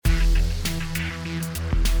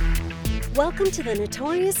Welcome to the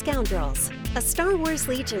Notorious Scoundrels, a Star Wars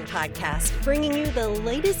Legion podcast bringing you the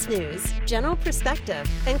latest news, general perspective,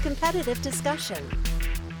 and competitive discussion.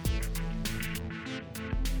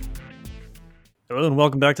 Hello and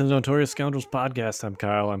welcome back to the Notorious Scoundrels podcast. I'm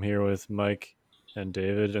Kyle. I'm here with Mike and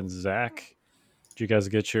David and Zach. Did you guys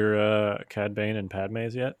get your Cad Bane and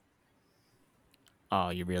Padmes yet? Oh,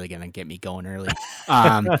 you're really going to get me going early.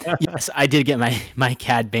 Yes, I did get my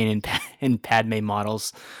Cad Bane and Padme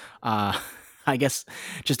models. I guess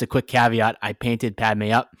just a quick caveat, I painted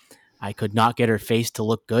Padme up. I could not get her face to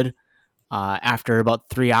look good. After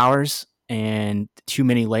about 3 hours and too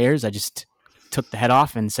many layers, I just took the head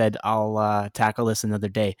off and said, I'll tackle this another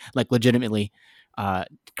day. Like legitimately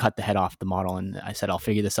cut the head off the model. And I said, I'll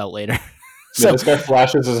figure this out later. So this guy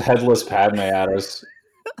flashes his headless Padme at us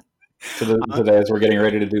today as we're getting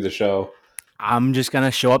ready to do the show. I'm just going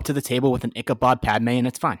to show up to the table with an Ichabod Padme and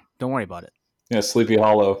it's fine. Don't worry about it. Yeah, Sleepy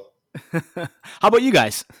Hollow. How about you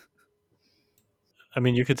guys? I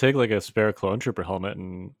mean, you could take like a spare clone trooper helmet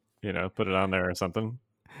and, put it on there or something.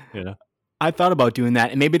 I thought about doing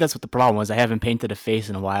that, and maybe that's what the problem was. I haven't painted a face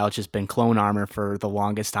in a while. It's just been clone armor for the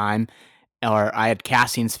longest time. Or I had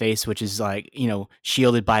Cassian's face, which is like,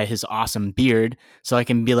 shielded by his awesome beard. So I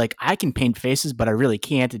can be like, I can paint faces, but I really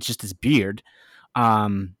can't. It's just his beard.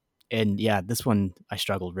 And yeah, this one I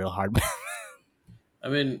struggled real hard with. I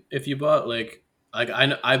mean, if you bought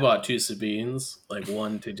I bought two Sabines, like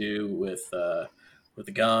one to do with the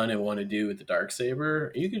gun and one to do with the Darksaber.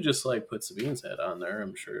 You could just like put Sabine's head on there.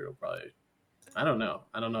 I'm sure it'll probably. I don't know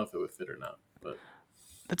if it would fit or not, but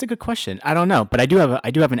that's a good question. I don't know, but I do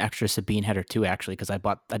have an extra Sabine header too, actually, because I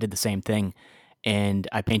did the same thing, and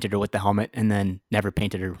I painted her with the helmet, and then never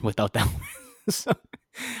painted her without the helmet. So,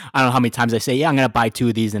 I don't know how many times I say, yeah, I'm gonna buy two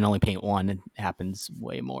of these and only paint one. It happens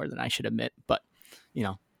way more than I should admit, but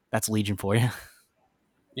that's Legion for you.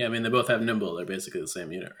 Yeah, I mean they both have nimble. They're basically the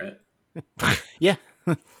same unit, right? Yeah.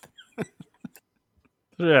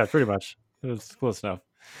 Yeah, pretty much. It's close enough.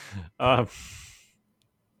 We'll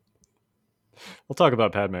talk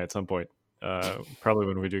about Padme at some point. Probably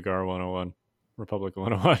when we do GAR 101, Republic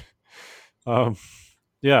 101.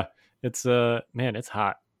 Yeah, it's it's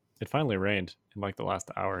hot. It finally rained in like the last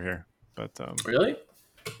hour here. But really?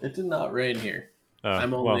 It did not rain here.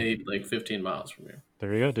 I'm only like 15 miles from here.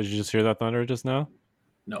 There you go. Did you just hear that thunder just now?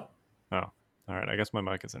 No. Oh, all right. I guess my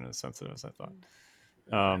mic isn't as sensitive as I thought.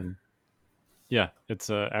 Yeah,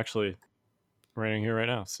 it's actually raining here right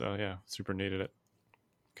now. So yeah, super needed it.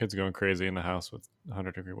 Kids going crazy in the house with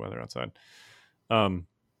 100-degree weather outside. I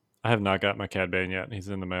have not got my Cad Bane yet. He's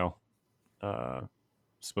in the mail.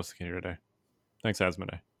 Supposed to get here today. Thanks,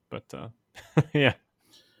 Asmodee. But yeah,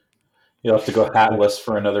 you'll have to go hatless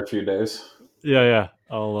for another few days. Yeah.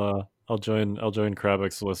 I'll join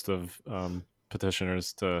Krabik's list of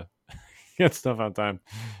petitioners to get stuff on time.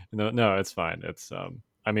 No, it's fine. It's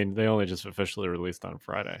I mean, they only just officially released on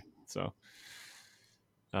Friday, so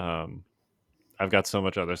I've got so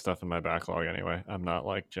much other stuff in my backlog anyway. I'm not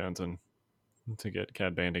like jonesing to get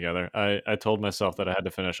Cad Bane together. I told myself that I had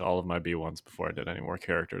to finish all of my B1s before I did any more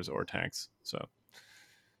characters or tanks. So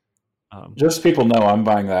just so people know, I'm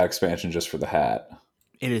buying that expansion just for the hat.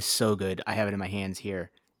 It is so good. I have it in my hands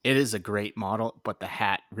here. It is a great model, but the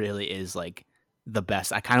hat really is like the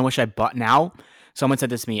best. I kind of wish I bought now. Someone said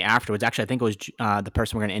this to me afterwards. Actually, I think it was the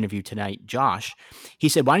person we're going to interview tonight, Josh. He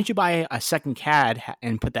said, why don't you buy a second Cad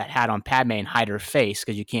and put that hat on Padme and hide her face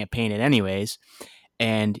because you can't paint it anyways.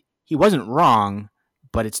 And he wasn't wrong,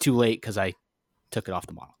 but it's too late because I took it off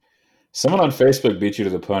the model. Someone on Facebook beat you to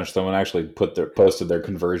the punch. Someone actually posted their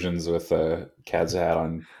conversions with Cad's hat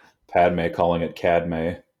on Padme, calling it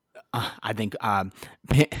Cadme. I think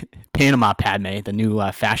Panama Padme, the new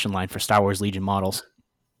fashion line for Star Wars Legion models.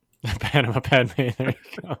 Panama Padme, there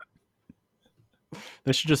you go.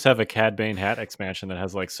 They should just have a Cad Bane hat expansion that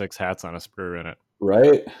has like 6 hats on a sprue in it.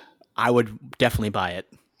 Right? I would definitely buy it.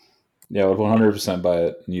 Yeah, I would 100% buy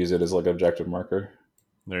it and use it as like an objective marker.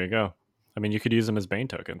 There you go. I mean, you could use them as Bane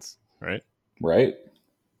tokens, right? Right.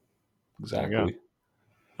 Exactly.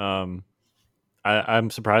 I'm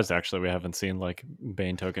surprised actually we haven't seen like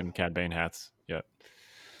Bane token Cad Bane hats yet.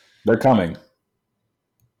 They're coming.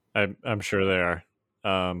 I'm sure they are.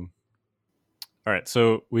 All right,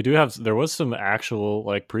 so there was some actual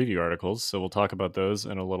like preview articles, so we'll talk about those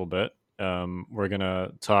in a little bit. We're gonna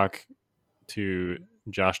talk to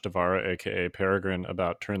Josh Devera, aka Peregrine,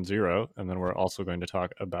 about Turn 0, and then we're also going to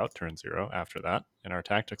talk about Turn 0 after that in our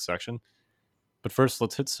tactics section. But first,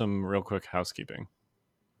 let's hit some real quick housekeeping.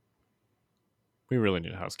 We really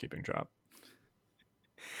need a housekeeping drop.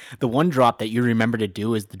 The one drop that you remember to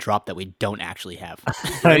do is the drop that we don't actually have.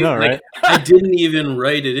 I know, right? Like, I didn't even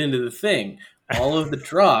write it into the thing. All of the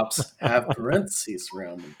drops have parentheses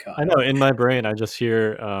around them, Kyle. I know. In my brain, I just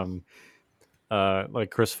hear like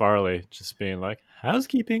Chris Farley just being like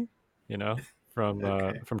housekeeping,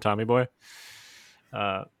 from Tommy Boy.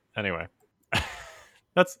 Anyway,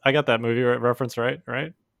 I got that movie reference right.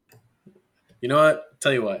 You know what?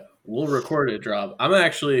 Tell you what, we'll record a drop.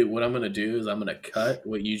 What I'm gonna do is I'm gonna cut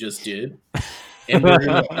what you just did, and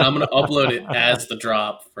I'm gonna upload it as the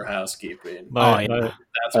drop for housekeeping. My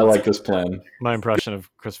I like this plan. my impression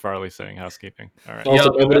of Chris Farley saying housekeeping. All right.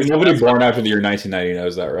 Also, Yep, nobody born after the year 1990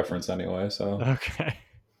 knows that reference anyway. So Okay.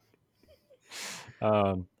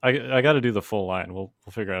 I got to do the full line. We'll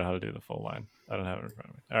figure out how to do the full line. I don't have it in front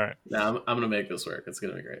of me. All right. now I'm gonna make this work. It's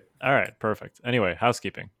gonna be great. All right. Perfect. Anyway,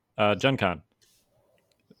 housekeeping. Gen Con.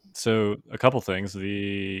 So a couple things.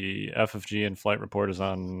 The FFG and flight report is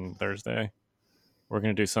on Thursday. We're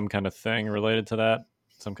going to do some kind of thing related to that,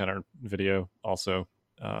 some kind of video also.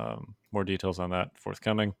 More details on that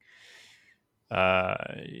forthcoming.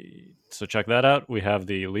 So check that out. We have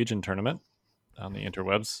the Legion tournament on the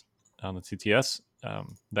interwebs on the TTS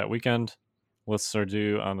that weekend. Lists are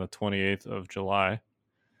due on the 28th of July.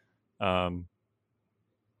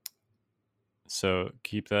 So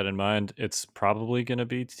keep that in mind. It's probably going to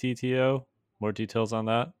be TTO. More details on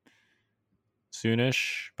that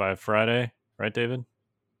soonish by Friday, right, David?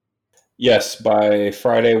 yes, by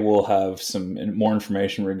Friday we'll have some more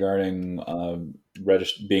information regarding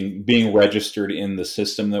being registered in the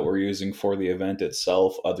system that we're using for the event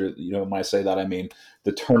itself. When I say that, I mean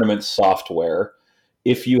the tournament software.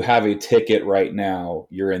 If you have a ticket right now,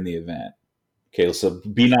 you're in the event. Okay, so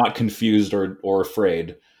be not confused or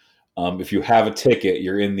afraid. If you have a ticket,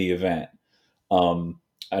 you're in the event.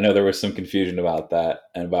 I know there was some confusion about that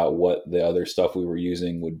and about what the other stuff we were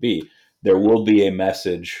using would be. There will be a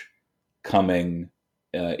message coming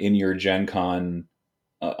in your Gen Con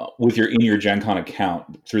in your Gen Con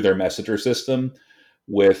account through their messenger system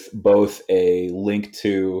with both a link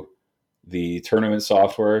to the tournament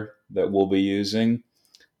software that we'll be using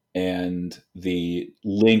and the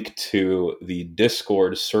link to the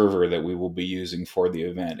Discord server that we will be using for the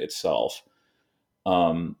event itself.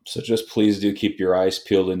 So just please do keep your eyes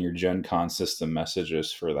peeled in your Gen Con system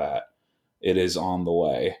messages for that. It is on the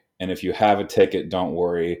way. And if you have a ticket, don't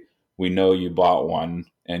worry. We know you bought one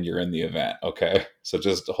and you're in the event. Okay. So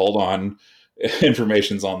just hold on.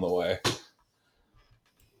 Information's on the way.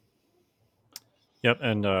 Yep.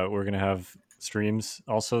 And we're going to have streams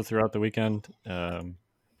also throughout the weekend.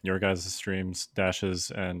 Your guys' streams, Dashes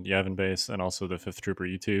and Yavin Base, and also the Fifth Trooper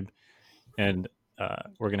YouTube. And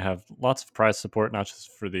we're going to have lots of prize support, not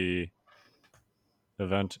just for the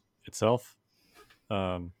event itself,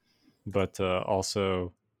 but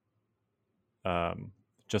also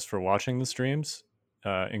just for watching the streams,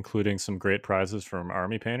 including some great prizes from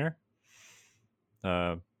Army Painter.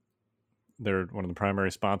 They're one of the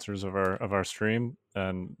primary sponsors of our stream,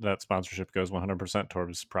 and that sponsorship goes 100%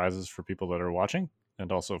 towards prizes for people that are watching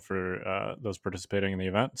and also for those participating in the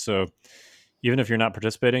event. So even if you're not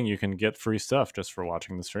participating, you can get free stuff just for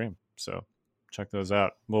watching the stream. So check those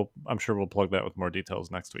out. I'm sure we'll plug that with more details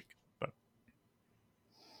next week. But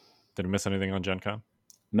did I miss anything on Gen Con?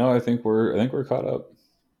 No, I think we're caught up.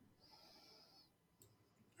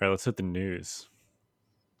 All right, let's hit the news.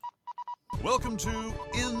 Welcome to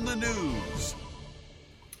In the News.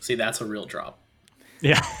 See, that's a real drop.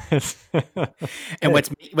 Yeah. And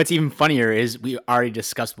what's even funnier is we already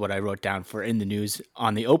discussed what I wrote down for In the News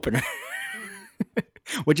on the opener,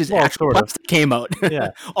 which is actual stuff that came out. Yeah.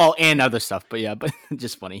 And other stuff, but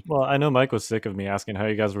just funny. Well, I know Mike was sick of me asking how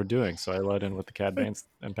you guys were doing, so I let in with the Cad Banes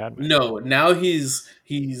and Padme. No, now he's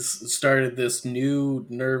started this new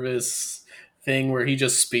nervous thing where he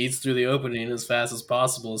just speeds through the opening as fast as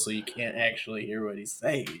possible so you can't actually hear what he's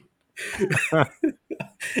saying.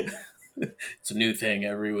 It's a new thing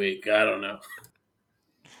every week. I don't know.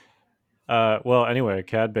 Well, anyway,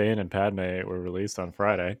 Cad Bane and Padme were released on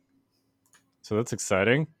Friday, so that's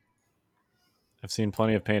exciting. I've seen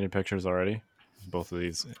plenty of painted pictures already. Both of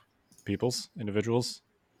these individuals.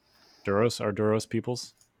 Our Duros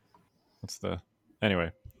peoples.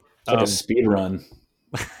 Anyway. It's like a speed run.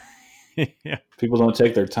 Yeah. People don't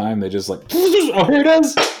take their time. They just like, oh, here it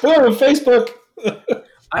is. Oh, Facebook.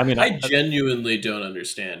 I genuinely don't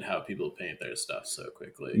understand how people paint their stuff so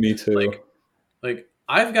quickly. Me too. Like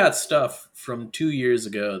I've got stuff from 2 years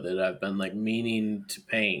ago that I've been like meaning to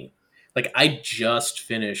paint. Like I just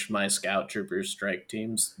finished my Scout Trooper strike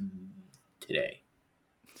teams today.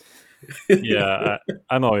 Yeah,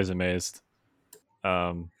 I'm always amazed.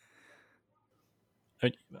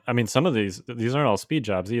 I mean, some of these aren't all speed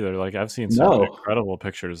jobs either. Like I've seen some No. incredible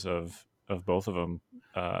pictures of both of them,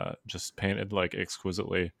 just painted like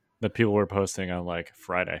exquisitely that people were posting on like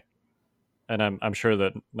Friday, and I'm sure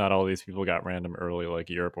that not all these people got random early like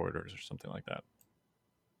Europe orders or something like that.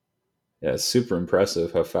 Yeah, it's super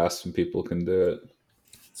impressive how fast some people can do it.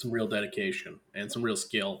 Some real dedication and some real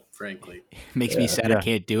skill, frankly. Makes me Yeah. sad I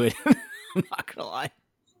can't do it. I'm not gonna lie.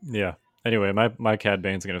 Yeah. Anyway, my Cad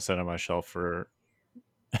Bane's gonna sit on my shelf for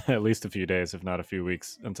at least a few days, if not a few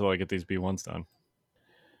weeks, until I get these B1s done.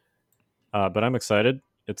 But I'm excited.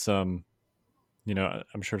 It's you know,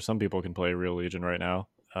 I'm sure some people can play Real Legion right now,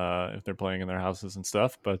 if they're playing in their houses and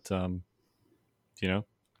stuff. But you know,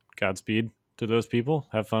 Godspeed to those people.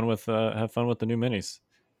 Have fun with the new minis.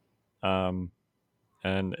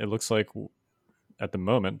 And it looks like at the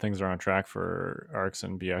moment things are on track for ARCs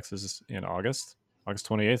and BXs in August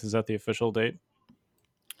 28th. Is that the official date?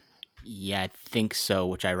 Yeah, I think so.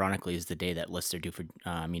 Which ironically is the day that lists are due for.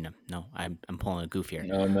 No, I'm pulling a goof here.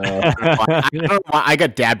 Oh no. I don't know why I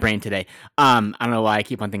got dad brain today. I don't know why I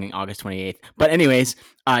keep on thinking August 28th. But anyways,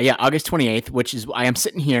 yeah, August 28th, which is I am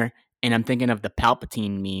sitting here and I'm thinking of the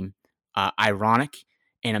Palpatine meme, ironic.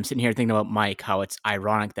 And I'm sitting here thinking about Mike, how it's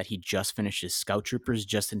ironic that he just finished his Scout Troopers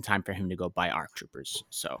just in time for him to go buy ARC Troopers.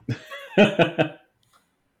 So,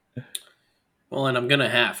 Well, and I'm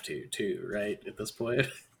gonna have to too, right? At this point.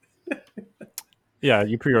 Yeah,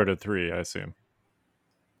 you pre-ordered 3, I assume.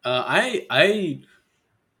 I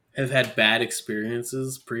have had bad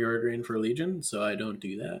experiences pre-ordering for Legion, so I don't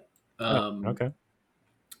do that. Okay.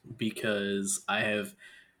 Because I have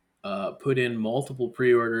put in multiple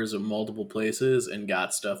pre-orders at multiple places and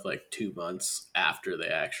got stuff like 2 months after they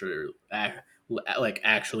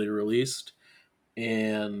actually released,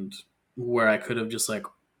 and where I could have just like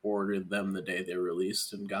ordered them the day they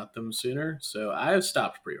released and got them sooner. So I've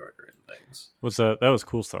stopped pre-ordering things. That was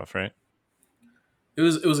cool stuff, right? It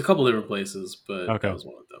was a couple different places, but Okay. that was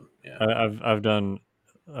one of them. Yeah. I've done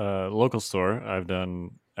local store, I've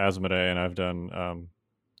done Asmodee, and I've done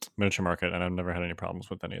Miniature Market, and I've never had any problems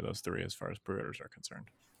with any of those 3 as far as pre-orders are concerned.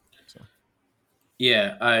 So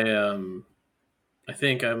Yeah, I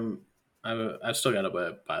think I've still got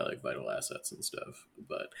to buy like vital assets and stuff,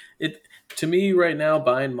 but it to me right now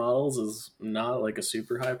buying models is not like a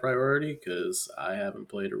super high priority because I haven't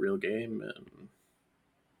played a real game in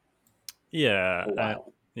yeah, a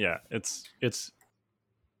while. it's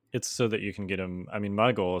so that you can get them. I mean,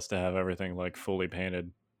 my goal is to have everything like fully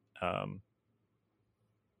painted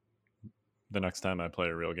the next time I play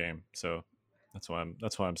a real game. So that's why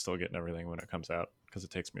I'm still getting everything when it comes out, because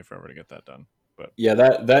it takes me forever to get that done. But Yeah,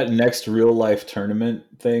 that next real life tournament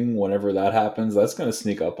thing, whenever that happens, that's gonna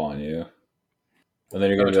sneak up on you. And then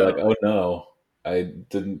you're gonna be like, oh no, I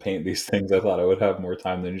didn't paint these things. I thought I would have more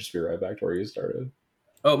time than just be right back to where you started.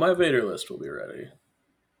 Oh, my Vader list will be ready.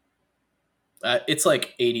 It's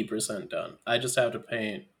like 80% done. I just have to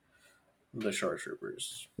paint the Shore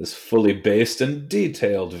Troopers. This fully based and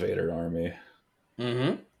detailed Vader army.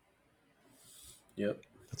 Mm-hmm. Yep.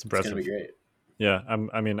 that's impressive. It's gonna be great. Yeah,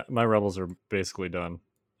 I mean, my rebels are basically done,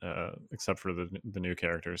 except for the new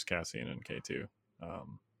characters, Cassian and K2.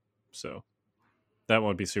 So that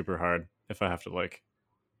won't be super hard if I have to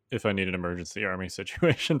if I need an emergency army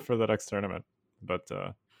situation for the next tournament. But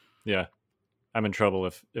yeah, I'm in trouble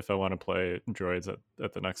if I want to play droids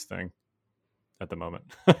at the next thing at the moment.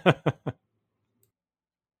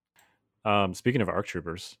 Speaking of ARC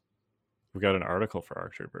Troopers, we've got an article for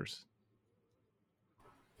ARC Troopers,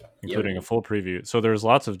 including a full preview. So there's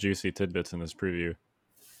lots of juicy tidbits in this preview.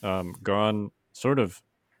 Gone sort of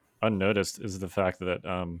unnoticed is the fact that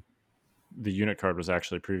the unit card was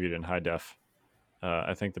actually previewed in high def.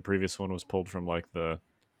 I think the previous one was pulled from like the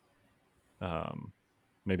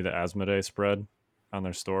maybe the Asmodee spread on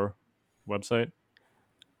their store website.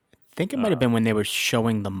 I think it might have been when they were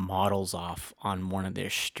showing the models off on one of their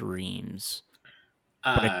streams,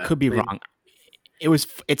 but I could be wrong. It was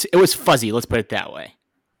fuzzy. Let's put it that way.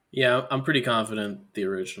 Yeah, I'm pretty confident the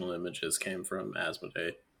original images came from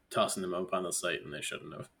Asmodee, tossing them up on the site, and they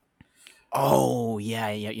shouldn't have. Oh yeah,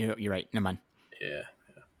 you're right. Never mind. Yeah.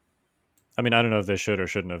 I mean, I don't know if they should or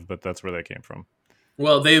shouldn't have, but that's where they came from.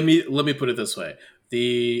 Well, let me put it this way: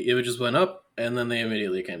 the images went up, and then they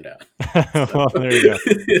immediately came down. Well, there you go.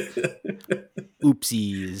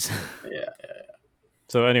 Oopsies. Yeah.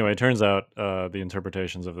 So anyway, it turns out the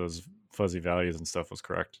interpretations of those fuzzy values and stuff was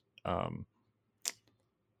correct.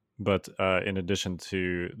 But in addition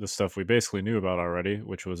to the stuff we basically knew about already,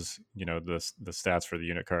 which was, you know, the stats for the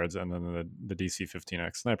unit cards and then the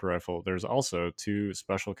DC-15X sniper rifle, there's also 2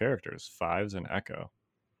 special characters, Fives and Echo.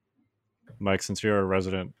 Mike, since you're a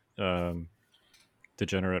resident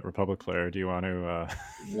degenerate Republic player, do you want to?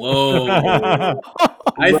 Whoa!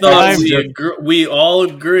 I thought we all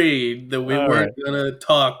agreed that we All weren't gonna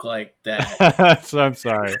talk like that. So I'm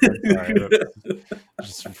sorry.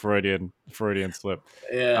 Just a Freudian slip.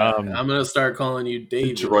 Yeah, I'm gonna start calling you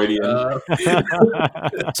David. Droidian.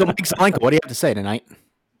 So, Mike Zelenko, what do you have to say tonight?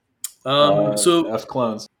 So F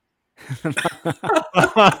clones.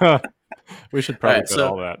 We should probably Alright, cut so-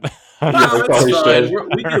 all that. no, probably that's fine.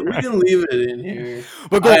 should. We can leave it in here.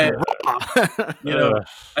 We're going You know,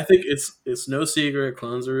 I think it's no secret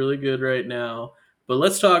clones are really good right now. But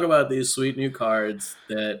let's talk about these sweet new cards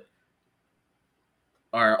that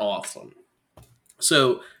are awesome.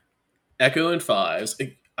 So, Echo and Fives.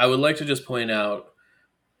 I would like to just point out,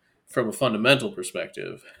 from a fundamental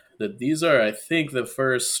perspective, that these are, I think, the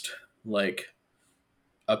first like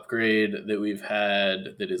upgrade that we've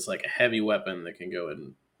had that is like a heavy weapon that can go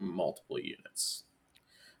in multiple units.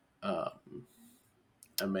 I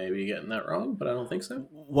may be getting that wrong, but I don't think so.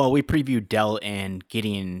 Well, we previewed Dell and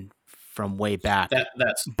Gideon from way back,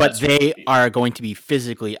 That's they right. are going to be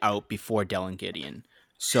physically out before Dell and Gideon.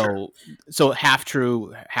 So half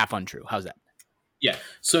true, half untrue. How's that? Yeah.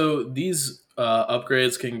 So these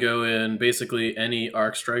upgrades can go in basically any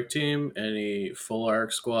arc strike team, any full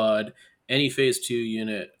arc squad, any phase 2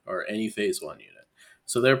 unit, or any phase 1 unit.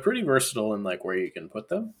 So they're pretty versatile in like where you can put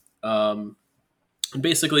them.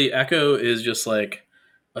 Basically, Echo is just like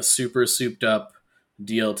a super souped up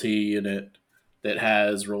DLT unit that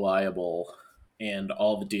has reliable and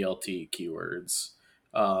all the DLT keywords.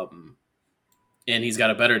 And he's got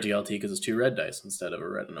a better DLT because it's 2 red dice instead of a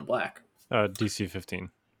red and a black. DC 15.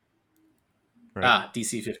 Right.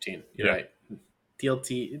 DC 15. You're Yeah. right.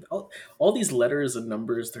 DLT. All these letters and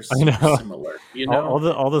numbers, they're I know. so similar. You know?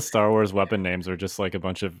 all the Star Wars weapon names are just like a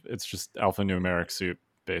bunch of. It's just alphanumeric soup,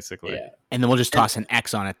 basically. Yeah. And then we'll just toss an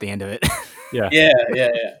X on at the end of it. Yeah.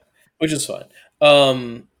 Which is fine.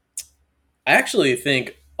 I actually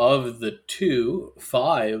think of the two,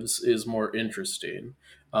 Fives is more interesting.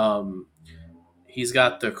 He's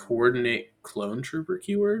got the coordinate clone trooper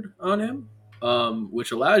keyword on him,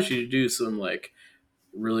 which allows you to do some like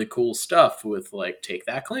really cool stuff with like take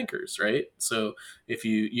that clankers, right? So if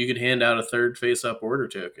you could hand out a third face up order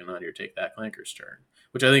token on your take that clankers turn,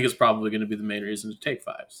 which I think is probably going to be the main reason to take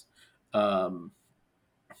Fives.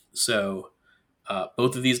 So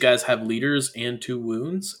both of these guys have leaders and 2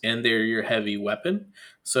 wounds, and they're your heavy weapon.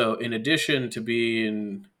 So in addition to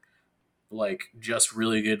being like just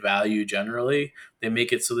really good value generally, they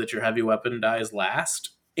make it so that your heavy weapon dies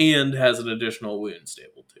last and has an additional wound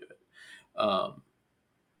stable to it,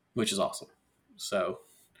 which is awesome. So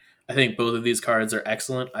I think both of these cards are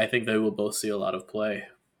excellent. I think they will both see a lot of play.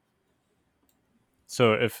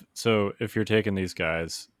 So if you're taking these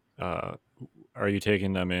guys, are you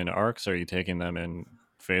taking them in arcs? Are you taking them in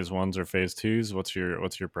phase 1s or phase 2s? What's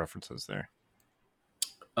your preferences there?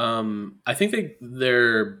 I think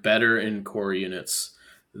they're better in core units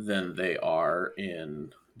than they are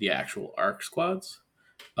in the actual arc squads.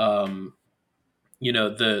 The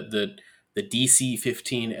DC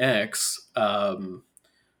 15X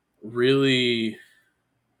really,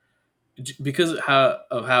 because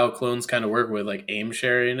of how clones kind of work with like aim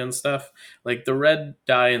sharing and stuff, like the red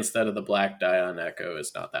die instead of the black die on Echo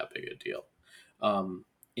is not that big a deal.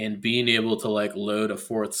 And being able to like load a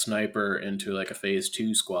 4th sniper into like a phase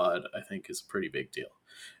 2 squad, I think is a pretty big deal.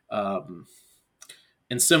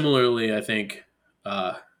 And similarly, I think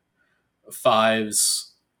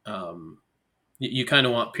Fives, you kind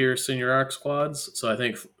of want Pierce in your arc squads. So I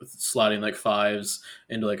think slotting like Fives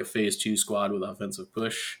into like a phase 2 squad with offensive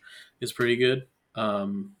push is pretty good.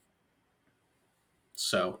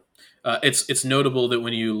 It's notable that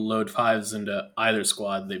when you load Fives into either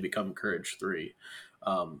squad, they become Courage 3.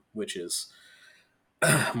 Which is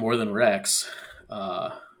more than Rex.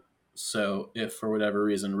 So if for whatever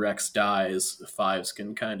reason Rex dies, the Fives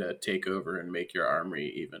can kind of take over and make your army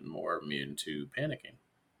even more immune to panicking.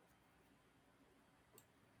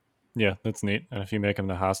 Yeah, that's neat. And if you make him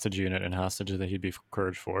the hostage unit and hostage that he'd be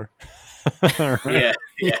Courage 4. Yeah.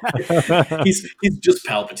 He's just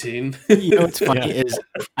Palpatine. You know what's funny is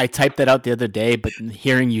I typed that out the other day, but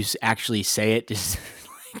hearing you actually say it just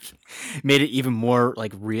made it even more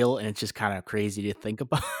like real, and it's just kind of crazy to think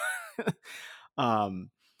about.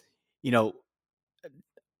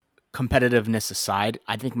 Competitiveness aside,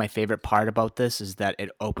 I think my favorite part about this is that it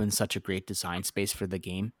opens such a great design space for the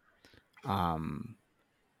game. But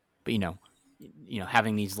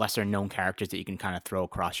having these lesser known characters that you can kind of throw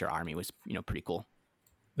across your army was pretty cool.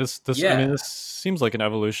 This seems like an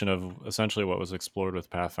evolution of essentially what was explored with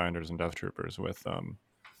Pathfinders and Death Troopers with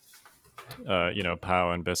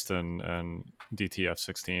POW and Biston and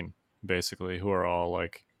DTF-16, basically, who are all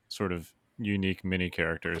like sort of unique mini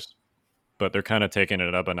characters. But they're kind of taking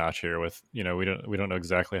it up a notch here with, we don't know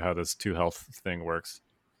exactly how this 2 health thing works,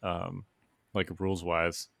 like rules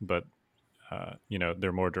wise, but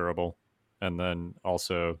they're more durable. And then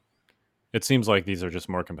also it seems like these are just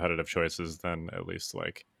more competitive choices than at least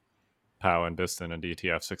like POW and Biston and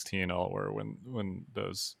DTF-16 all were when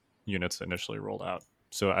those units initially rolled out.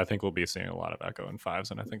 So I think we'll be seeing a lot of Echo and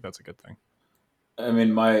 5s, and I think that's a good thing. I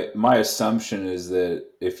mean, my assumption is that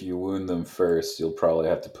if you wound them first, you'll probably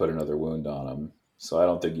have to put another wound on them. So I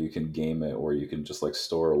don't think you can game it where you can just like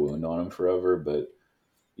store a wound on them forever. But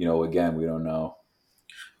again, we don't know.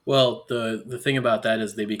 Well, the thing about that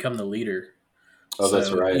is they become the leader. Oh,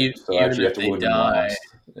 that's right. So Even actually, you if have to they wound them die, last.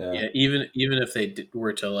 Yeah. even if they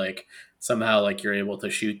were to like somehow like you're able to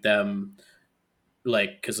shoot them,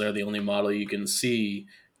 like because they're the only model you can see,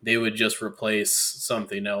 they would just replace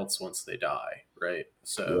something else once they die, right?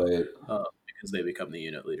 So Right. because they become the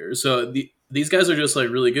unit leader. So these guys are just like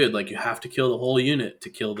really good. Like you have to kill the whole unit to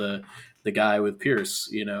kill the guy with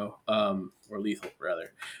Pierce, or lethal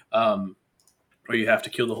rather. Or you have to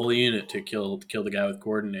kill the whole unit to kill the guy with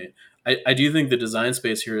coordinate. I do think the design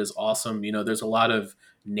space here is awesome. There's a lot of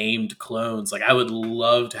named clones. Like I would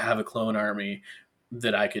love to have a clone army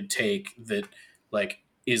that I could take that like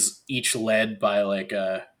is each led by like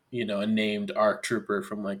a named ARC trooper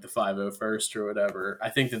from like the 501st or whatever. I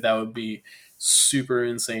think that would be super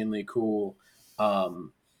insanely cool.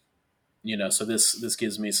 So this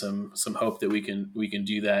gives me some hope that we can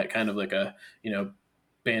do that kind of like a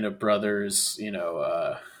Band of Brothers,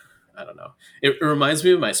 I don't know. It reminds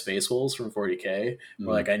me of my Space Wolves from 40K,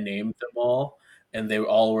 where like I named them all, and they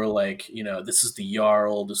all were like, this is the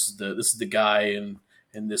Jarl, this is the guy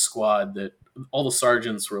in this squad that all the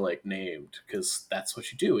sergeants were like named because that's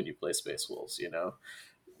what you do when you play Space Wolves.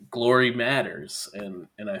 Glory matters, and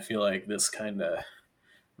I feel like this kind of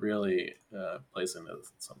really plays into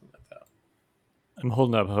something like that. I'm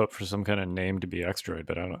holding up hope for some kind of named BX droid,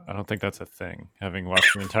 but I don't think that's a thing. Having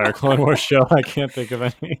watched the entire Clone Wars show, I can't think of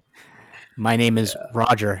any. My name is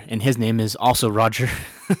Roger, and his name is also Roger.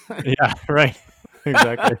 Yeah, right.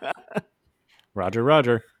 Exactly.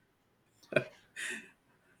 Roger.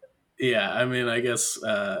 Yeah, I mean, I guess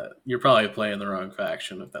you're probably playing the wrong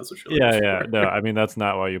faction if that's what you're looking for. Yeah. No, I mean, that's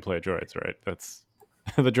not why you play droids, right? That's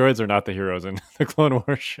the droids are not the heroes in the Clone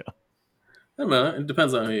Wars show. I don't know. It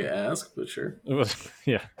depends on who you ask, but sure.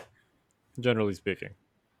 Yeah, generally speaking.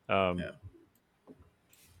 Yeah.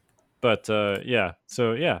 But so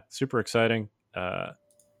super exciting. I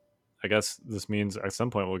guess this means at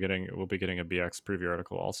some point we'll be getting a BX preview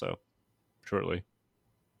article also shortly,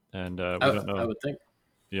 and we don't know. I would think.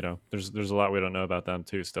 There's a lot we don't know about them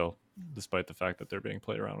too still, despite the fact that they're being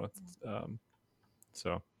played around with.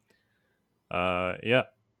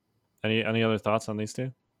 Any other thoughts on these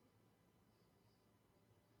two?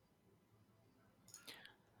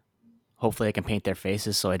 Hopefully I can paint their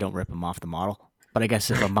faces so I don't rip them off the model. But I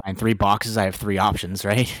guess if I'm buying 3 boxes, I have 3 options,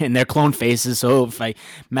 right? And they're clone faces, so if I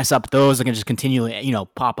mess up those, I can just continually,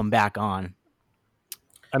 pop them back on.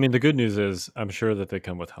 I mean, the good news is I'm sure that they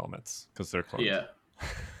come with helmets because they're clones. Yeah.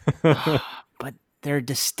 But they're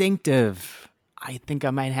distinctive. I think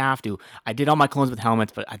I might have to. I did all my clones with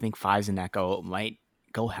helmets, but I think 5s and Echo might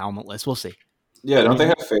go helmetless. We'll see. Yeah, don't they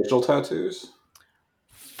have facial tattoos?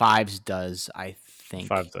 5s does, I think.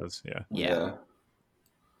 5 does, yeah.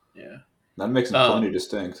 Yeah. That makes them plenty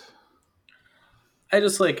distinct. I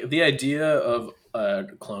just like the idea of a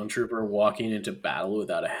clone trooper walking into battle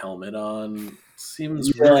without a helmet on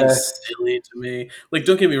seems really silly to me. Like,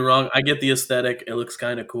 don't get me wrong, I get the aesthetic; it looks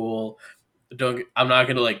kind of cool. I'm not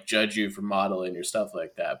gonna like judge you for modeling your stuff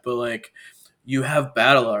like that, but like, you have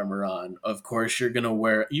battle armor on. Of course, you're gonna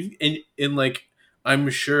wear you in like.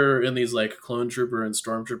 I'm sure in these like clone trooper and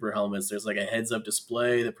stormtrooper helmets, there's like a heads up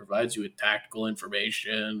display that provides you with tactical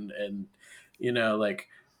information, and like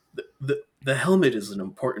the helmet is an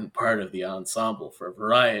important part of the ensemble for a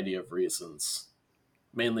variety of reasons.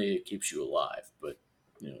 Mainly, it keeps you alive, but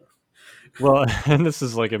Well, and this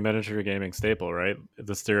is like a miniature gaming staple, right?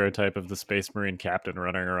 The stereotype of the Space Marine captain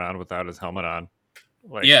running around without his helmet on.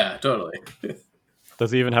 Like, yeah, totally.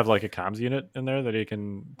 Does he even have like a comms unit in there that he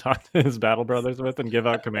can talk to his battle brothers with and give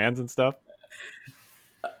out commands and stuff?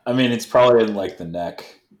 I mean, it's probably in like the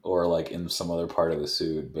neck or like in some other part of the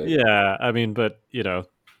suit. But yeah, I mean, but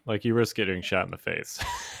like you risk getting shot in the face.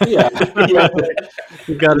 Yeah.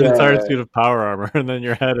 You've got an entire suit of power armor, and then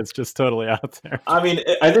your head is just totally out there. I mean,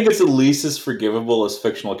 I think it's at least as forgivable as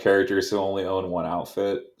fictional characters who only own one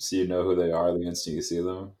outfit, so you know who they are the instant you see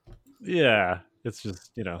them. Yeah, It's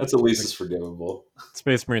just, That's at least like as forgivable.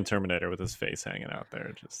 Space Marine Terminator with his face hanging out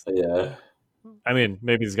there. Just, Yeah. I mean,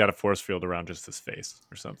 maybe he's got a force field around just his face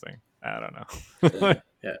or something. I don't know.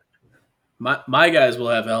 Yeah. My guys will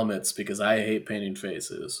have helmets because I hate painting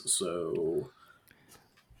faces. So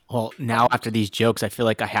Well, now after these jokes, I feel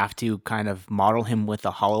like I have to kind of model him with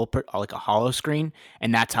a hollow screen,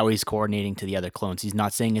 and that's how he's coordinating to the other clones. He's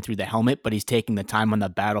not saying it through the helmet, but he's taking the time on the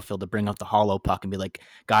battlefield to bring up the hollow puck and be like,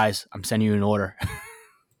 "Guys, I'm sending you an order."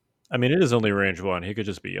 I mean, it is only range 1. He could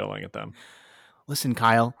just be yelling at them. Listen,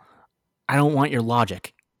 Kyle, I don't want your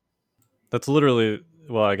logic. That's literally,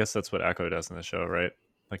 well, I guess that's what Echo does in the show, right?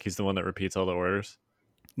 Like he's the one that repeats all the orders.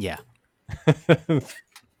 Yeah.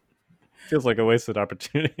 Feels like a wasted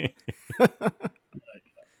opportunity.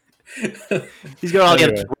 He's got all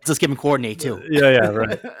Anyway. Let's just give him coordinate too. Yeah,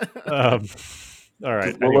 right. All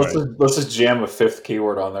right. Well, Anyway. let's just jam a 5th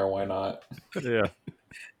keyword on there. Why not? Yeah.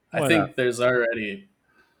 I think there's already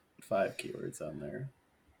 5 keywords on there.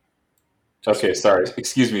 Okay, sorry.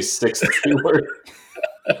 Excuse me, 6th keyword.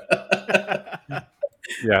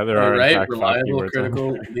 Yeah, there are right. in fact 5 Reliable, keywords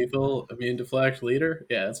critical, lethal, immune deflect, leader.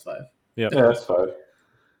 Yeah, that's 5. Yeah, that's fine.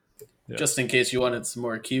 Yeah. Just in case you wanted some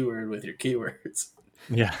more keyword with your keywords.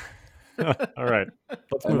 Yeah. All right.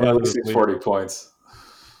 Let's And move at on to least this it's 40 points.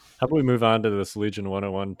 How about we move on to this Legion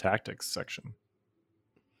 101 tactics section?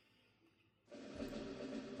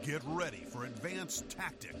 Get ready for advanced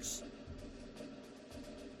tactics.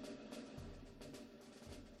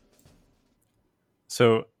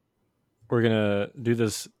 So we're going to do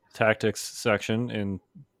this tactics section in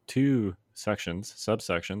 2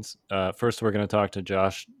 subsections. First, we're going to talk to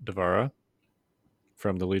Josh Devera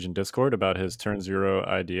from the Legion Discord about his turn 0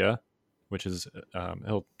 idea, which is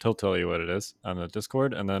he'll tell you what it is on the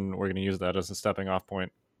Discord, and then we're going to use that as a stepping off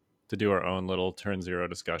point to do our own little turn 0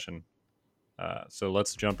 discussion. So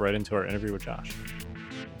let's jump right into our interview with Josh.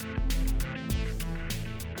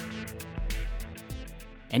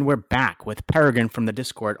 And we're back with Peregrine from the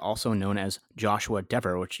Discord, also known as Joshua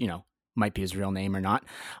Devera, which, might be his real name or not.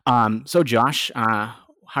 So Josh, how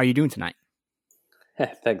are you doing tonight?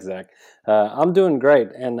 Thanks, Zach. I'm doing great.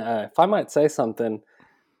 And if I might say something,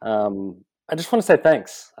 I just want to say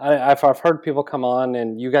thanks. I've heard people come on,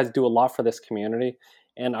 and you guys do a lot for this community.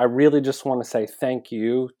 And I really just want to say thank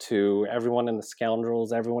you to everyone in the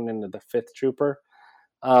Scoundrels, everyone in the 5th Trooper.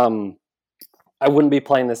 I wouldn't be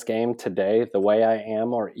playing this game today the way I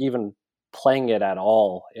am, or even playing it at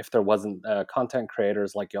all, if there wasn't content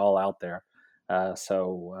creators like y'all out there.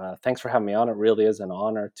 So thanks for having me on. It really is an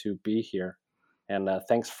honor to be here. And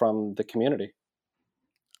thanks from the community.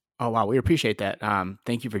 Oh, wow. We appreciate that.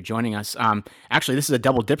 Thank you for joining us. Actually, this is a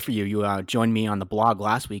double dip for you. You joined me on the blog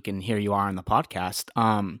last week, and here you are on the podcast.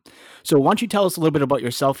 So why don't you tell us a little bit about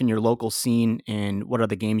yourself and your local scene, and what are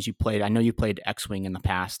the games you played? I know you played X-Wing in the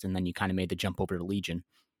past, and then you kind of made the jump over to Legion.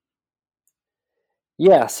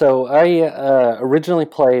 Yeah, so I originally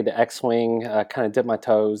played X-Wing, kind of dipped my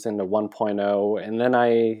toes into 1.0, and then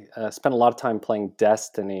I spent a lot of time playing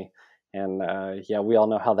Destiny, and we all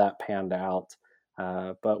know how that panned out.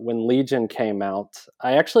 But when Legion came out,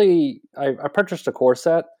 I purchased a core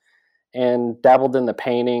set and dabbled in the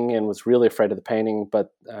painting and was really afraid of the painting. But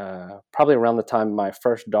probably around the time my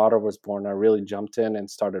first daughter was born, I really jumped in and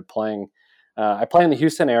started playing. I play in the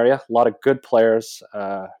Houston area, a lot of good players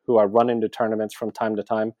who I run into tournaments from time to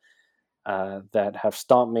time that have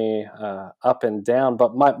stomped me up and down.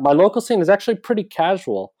 But my local scene is actually pretty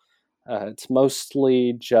casual. It's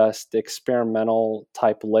mostly just experimental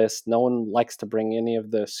type lists. No one likes to bring any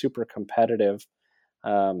of the super competitive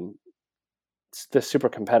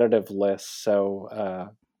lists. So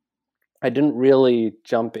I didn't really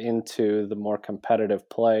jump into the more competitive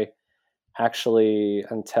play actually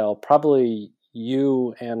until probably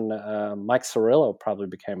you and Mike Cirillo probably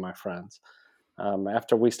became my friends.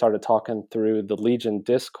 After we started talking through the Legion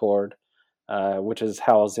Discord, which is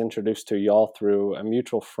how I was introduced to y'all through a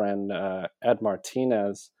mutual friend, Ed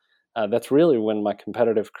Martinez. That's really when my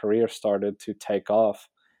competitive career started to take off.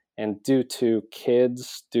 And due to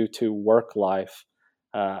kids, due to work life,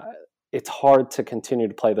 it's hard to continue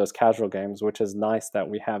to play those casual games, which is nice that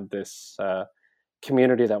we have this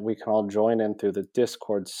community that we can all join in through the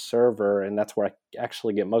Discord server. And that's where I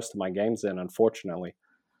actually get most of my games in, unfortunately.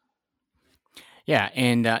 Yeah,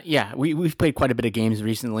 and we've played quite a bit of games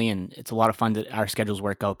recently, and it's a lot of fun that our schedules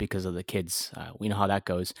work out because of the kids. We know how that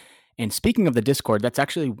goes. And speaking of the Discord, that's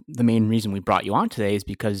actually the main reason we brought you on today, is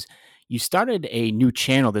because you started a new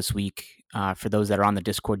channel this week. For those that are on the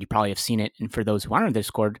Discord, you probably have seen it, and for those who aren't on the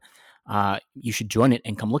Discord, you should join it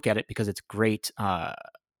and come look at it because it's great.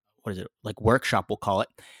 What is it, like workshop, we'll call it,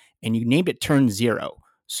 and you named it Turn 0.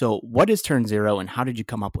 So what is Turn Zero and how did you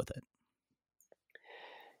come up with it?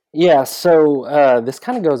 Yeah, so this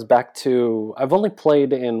kind of goes back to I've only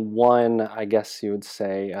played in one, I guess you would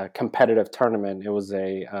say, competitive tournament. It was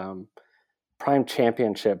a Prime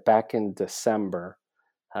Championship back in December,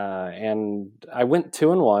 and I went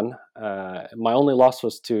 2-1. My only loss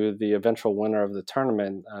was to the eventual winner of the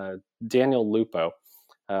tournament, Daniel Lupo.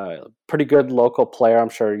 Pretty good local player. I'm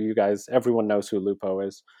sure you guys, everyone knows who Lupo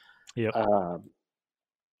is. Yep.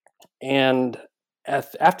 And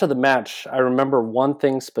after the match, I remember one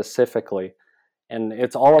thing specifically, and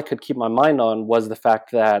it's all I could keep my mind on was the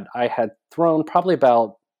fact that I had thrown probably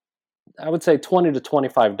about, I would say, 20 to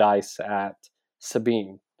 25 dice at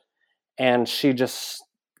Sabine, and she just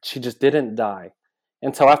didn't die.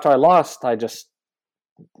 And so after I lost, I just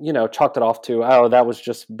chalked it off to, oh, that was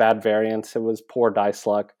just bad variance. It was poor dice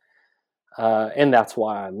luck, and that's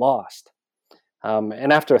why I lost.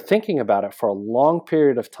 And after thinking about it for a long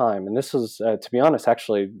period of time, and this was, to be honest,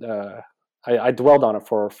 actually, I dwelled on it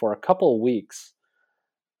for a couple of weeks,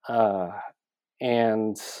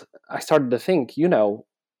 and I started to think,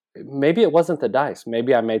 maybe it wasn't the dice.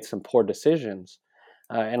 Maybe I made some poor decisions.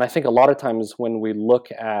 And I think a lot of times when we look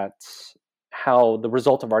at how the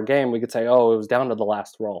result of our game, we could say, oh, it was down to the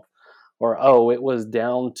last roll, or oh, it was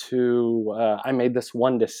down to I made this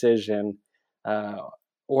one decision,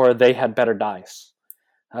 or they had better dice.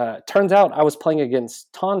 Turns out I was playing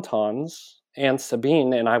against Tauntauns and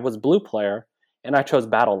Sabine, and I was blue player, and I chose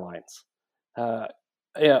battle lines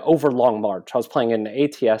over Long March. I was playing an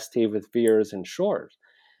ATST with Veers and Shores,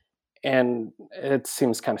 and it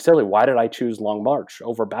seems kind of silly. Why did I choose Long March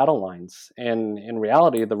over battle lines? And in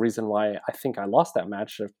reality, the reason why I think I lost that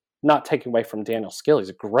match, not taking away from Daniel's skill, he's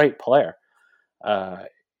a great player.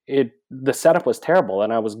 The setup was terrible,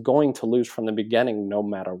 and I was going to lose from the beginning no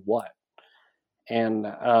matter what. And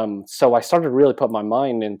so I started to really put my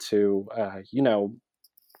mind into,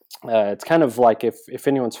 it's kind of like if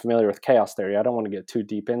anyone's familiar with chaos theory, I don't want to get too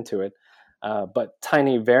deep into it, but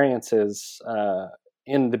tiny variances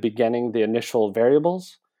in the beginning, the initial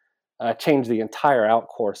variables, change the entire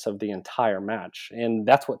outcourse of the entire match. And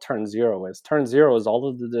that's what Turn Zero is. Turn Zero is all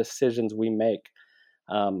of the decisions we make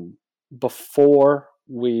before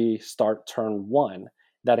we start Turn One.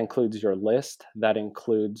 That includes your list. That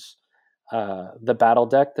includes the battle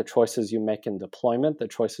deck, the choices you make in deployment, the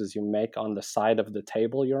choices you make on the side of the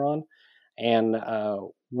table you're on, and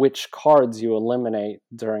which cards you eliminate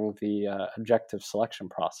during the objective selection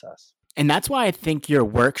process. And that's why I think your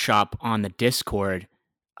workshop on the Discord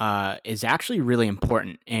is actually really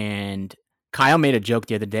important. And Kyle made a joke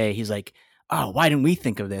the other day. He's like, oh, why didn't we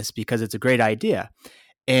think of this? Because it's a great idea.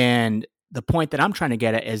 And the point that I'm trying to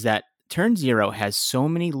get at is that Turn Zero has so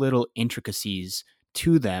many little intricacies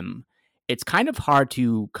to them. It's kind of hard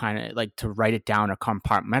to to write it down or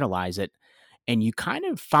compartmentalize it. And you kind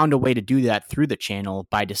of found a way to do that through the channel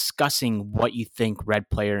by discussing what you think red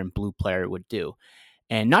player and blue player would do.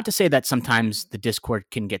 And not to say that sometimes the Discord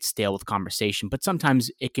can get stale with conversation, but sometimes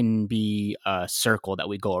it can be a circle that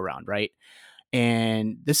we go around, right?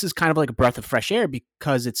 And this is kind of like a breath of fresh air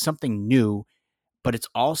because it's something new, but it's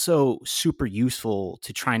also super useful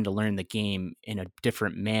to trying to learn the game in a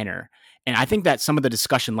different manner. And I think that some of the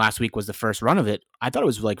discussion last week was the first run of it. I thought it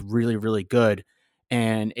was like really, really good.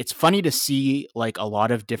 And it's funny to see like a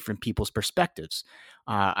lot of different people's perspectives.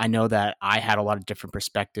 I know that I had a lot of different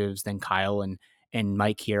perspectives than Kyle and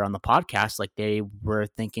Mike here on the podcast. Like they were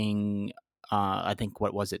thinking, I think,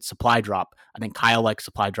 what was it? Supply drop. I think Kyle liked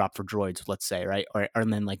supply drop for droids, let's say, right? Or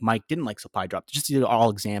and then like Mike didn't like supply drop. Just these are all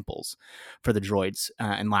examples for the droids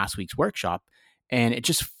in last week's workshop. And it's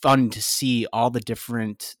just fun to see all the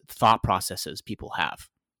different thought processes people have.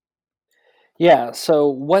 Yeah. So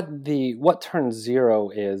what Turn Zero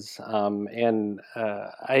is, and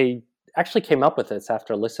I actually came up with this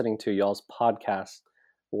after listening to y'all's podcast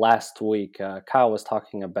last week. Kyle was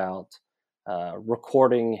talking about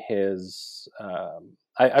recording his.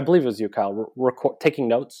 I believe it was you, Kyle. Taking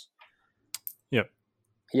notes. Yep.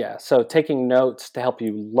 Yeah. So taking notes to help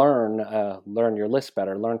you learn your list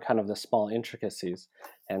better, learn kind of the small intricacies.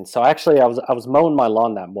 And so actually, I was mowing my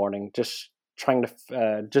lawn that morning, just trying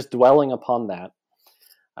to just dwelling upon that,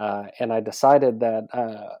 and I decided that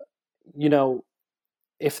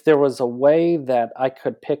if there was a way that I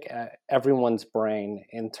could pick everyone's brain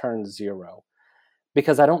in Turn Zero,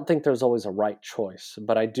 because I don't think there's always a right choice,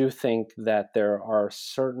 but I do think that there are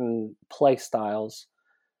certain play styles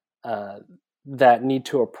that need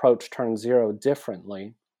to approach Turn Zero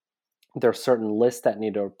differently. There are certain lists that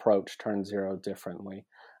need to approach Turn Zero differently.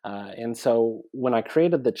 And so when I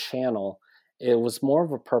created the channel, it was more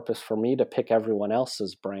of a purpose for me to pick everyone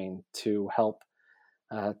else's brain to help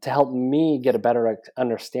to help me get a better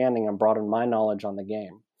understanding and broaden my knowledge on the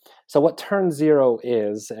game. So what Turn Zero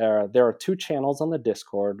is, there are 2 channels on the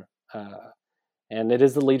Discord, and it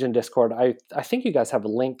is the Legion Discord. I think you guys have a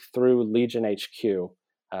link through Legion HQ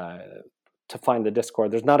to find the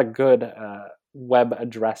Discord. There's not a good web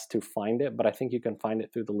address to find it, but I think you can find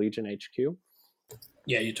it through the Legion HQ.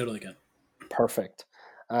 Yeah, you totally can. Perfect.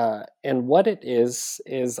 And what it is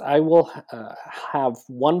I will have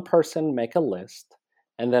one person make a list,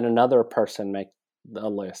 and then another person make a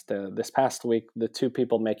list. This past week, the 2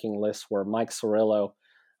 people making lists were Mike Cirillo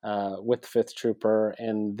with 5th Trooper,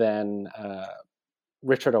 and then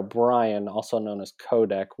Richard O'Brien, also known as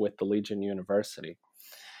Codec, with the Legion University.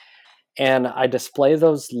 And I display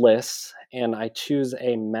those lists, and I choose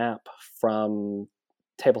a map from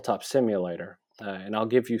Tabletop Simulator. And I'll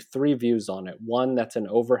give you 3 views on it. One that's an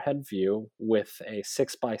overhead view with a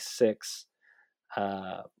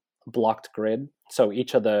 6x6 blocked grid. So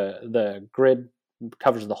each of the grid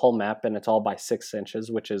covers the whole map, and it's all by 6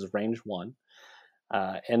 inches, which is range 1.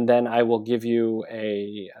 And then I will give you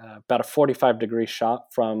about a 45-degree shot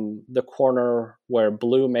from the corner where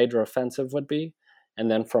blue major offensive would be, and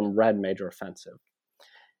then from red major offensive.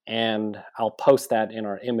 And I'll post that in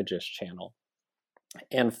our images channel.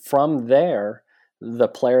 And from there, the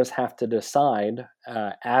players have to decide,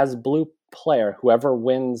 as blue player, whoever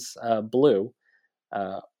wins blue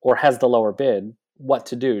or has the lower bid, what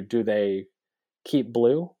to do. Do they keep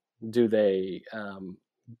blue? Do they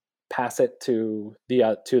pass it to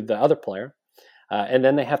the other player? And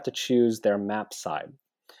then they have to choose their map side.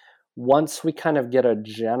 Once we kind of get a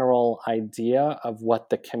general idea of what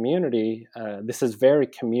the community, this is very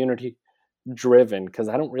community driven, because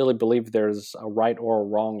I don't really believe there's a right or a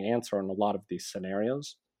wrong answer in a lot of these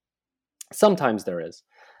scenarios. Sometimes there is.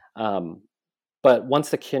 But once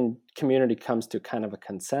the community comes to kind of a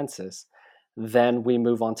consensus, then we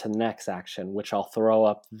move on to the next action, which I'll throw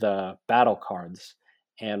up the battle cards.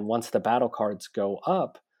 And once the battle cards go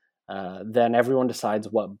up, then everyone decides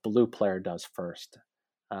what blue player does first.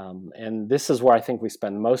 And this is where I think we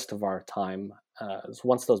spend most of our time, is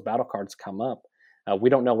once those battle cards come up, we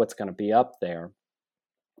don't know what's going to be up there.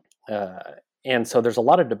 And so there's a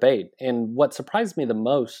lot of debate. And what surprised me the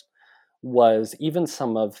most was even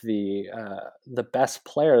some of the best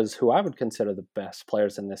players, who I would consider the best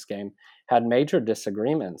players in this game, had major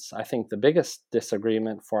disagreements. I think the biggest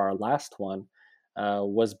disagreement for our last one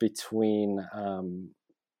was between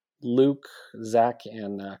Luke, Zach,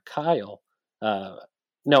 and Kyle.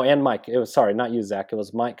 And Mike. It was, sorry, not you, Zach. It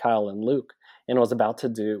was Mike, Kyle, and Luke. And it was about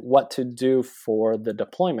what to do for the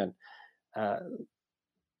deployment.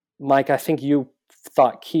 Mike, I think you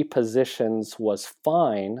thought key positions was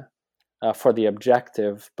fine for the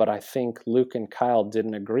objective, but I think Luke and Kyle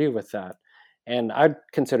didn't agree with that. And I'd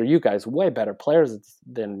consider you guys way better players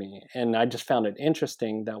than me. And I just found it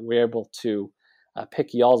interesting that we're able to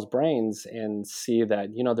pick y'all's brains and see that,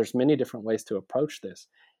 there's many different ways to approach this.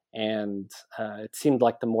 And it seemed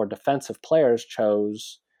like the more defensive players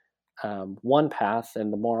chose one path,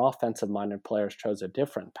 and the more offensive-minded players chose a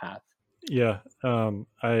different path. Yeah, I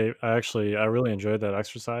really enjoyed that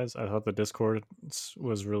exercise. I thought the Discord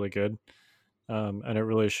was really good, and it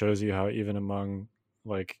really shows you how even among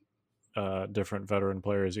different veteran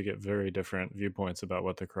players, you get very different viewpoints about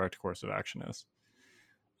what the correct course of action is.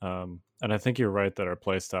 And I think you're right that our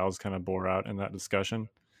play styles kind of bore out in that discussion.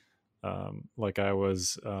 I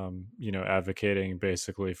was, advocating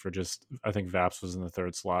basically for just, I think VAPS was in the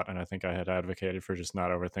 3rd slot, and I think I had advocated for just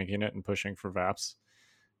not overthinking it and pushing for VAPS,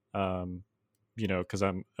 because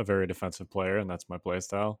I'm a very defensive player and that's my play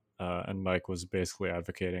style. And Mike was basically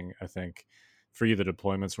advocating, I think, for you, the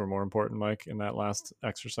deployments were more important, Mike, in that last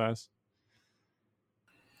exercise.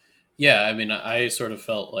 Yeah, I mean, I sort of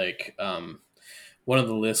felt like one of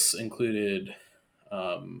the lists included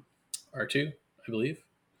R2, I believe.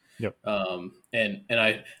 Yep. And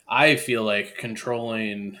I feel like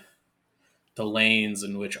controlling the lanes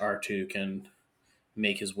in which R2 can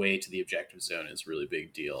make his way to the objective zone is a really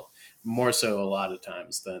big deal. More so a lot of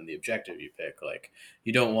times than the objective you pick. Like,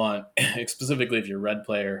 you don't want, specifically if you're a red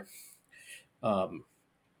player, I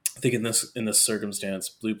think in this circumstance,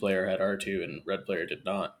 blue player had R2 and red player did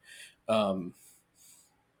not. The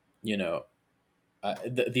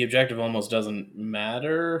objective almost doesn't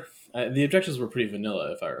matter. The objectives were pretty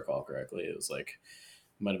vanilla, if I recall correctly. It was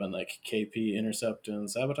might have been KP, intercept, and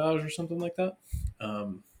sabotage or something like that.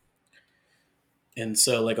 And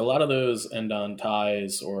so a lot of those end on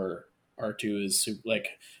ties, or R2 is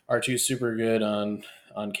R2 is super good on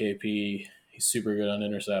KP. He's super good on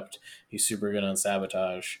intercept. He's super good on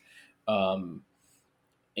sabotage. And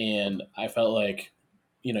I felt like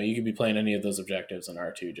you could be playing any of those objectives, and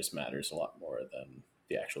R2 just matters a lot more than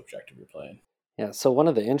the actual objective you're playing. Yeah, so one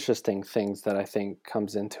of the interesting things that I think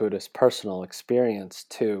comes into it is personal experience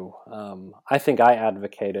too. I think I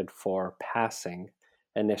advocated for passing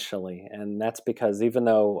initially, and that's because even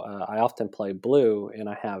though I often play blue and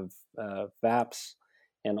I have VAPs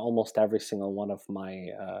in almost every single one of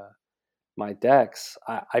my decks,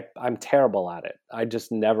 I'm terrible at it. I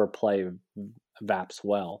just never play VAPs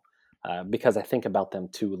well because I think about them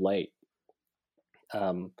too late.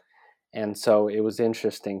 Um, and so it was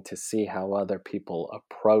interesting to see how other people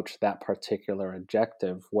approach that particular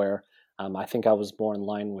objective. Where I think I was more in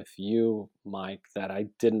line with you, Mike, that I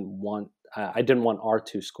didn't want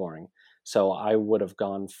R2 scoring, so I would have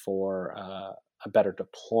gone for a better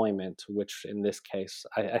deployment, which in this case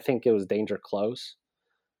I think it was Danger Close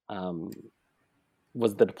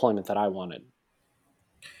was the deployment that I wanted.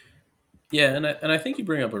 Yeah, and I think you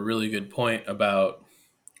bring up a really good point about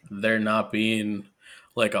there not being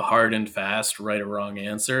like a hard and fast right or wrong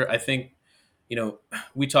answer. I think,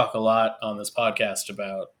 we talk a lot on this podcast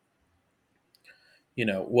about,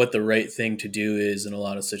 what the right thing to do is in a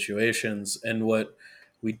lot of situations. And what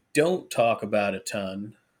we don't talk about a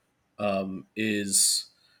ton is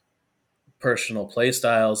personal play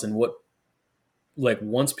styles and what, like,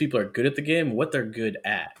 once people are good at the game, what they're good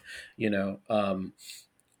at, you know.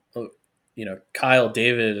 Kyle,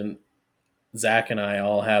 David, and Zach and I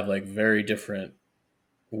all have like very different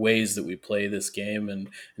ways that we play this game, and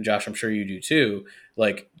Josh, I'm sure you do too.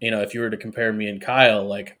 Like, if you were to compare me and Kyle,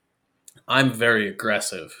 like, I'm very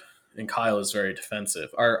aggressive and Kyle is very defensive.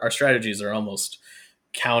 Our strategies are almost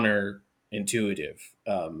counterintuitive,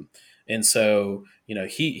 and so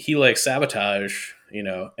he likes sabotage,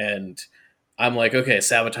 and I'm like, okay,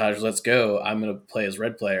 sabotage, let's go. I'm gonna play as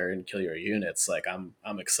red player and kill your units. Like,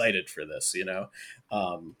 I'm excited for this,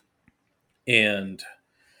 and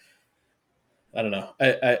I don't know.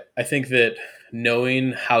 I think that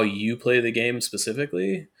knowing how you play the game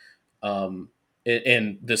specifically,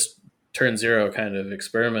 and this turn zero kind of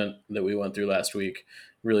experiment that we went through last week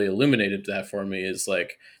really illuminated that for me. Is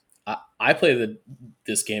like, I play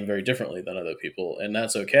this game very differently than other people, and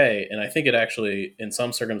that's okay. And I think it actually, in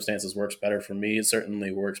some circumstances, works better for me. It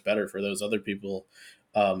certainly works better for those other people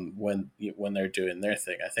when they're doing their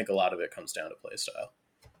thing. I think a lot of it comes down to play style.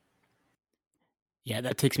 Yeah,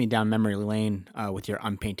 that takes me down memory lane with your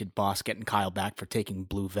unpainted boss getting Kyle back for taking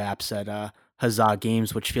blue Vaps at Huzzah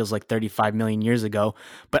Games, which feels like 35 million years ago.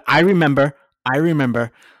 But I remember.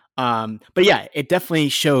 But yeah, it definitely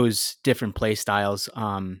shows different play styles.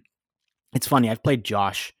 It's funny. I've played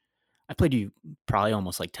Josh. I played you probably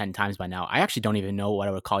almost like 10 times by now. I actually don't even know what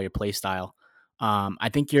I would call your play style. I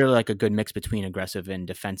think you're like a good mix between aggressive and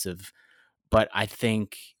defensive, but I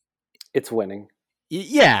think It's winning.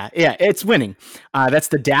 Yeah, it's winning. That's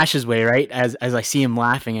the Dash's way, right? As I see him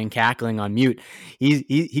laughing and cackling on mute,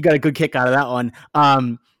 he got a good kick out of that one.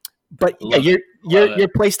 But yeah, your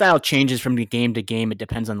play style changes from game to game. It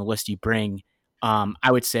depends on the list you bring.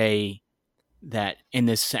 I would say that in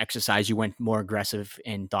this exercise you went more aggressive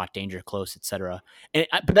and thought danger close, etc.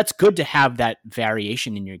 But that's good to have that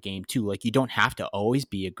variation in your game too. Like, you don't have to always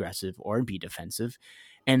be aggressive or be defensive.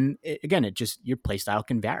 And again, it just, your play style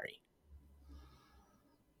can vary.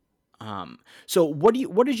 So what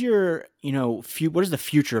is your, what is the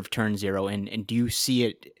future of Turn Zero, and do you see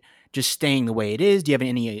it just staying the way it is? Do you have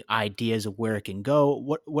any ideas of where it can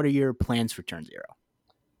go? What are your plans for Turn Zero?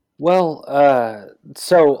 Well,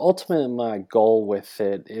 so ultimately my goal with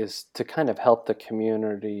it is to kind of help the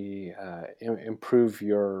community improve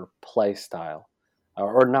your play style,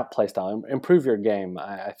 or not play style, improve your game.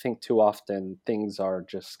 I think too often things are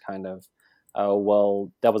just kind of, oh,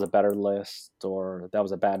 well, that was a better list, or that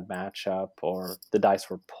was a bad matchup, or the dice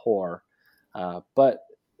were poor. But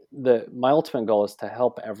my ultimate goal is to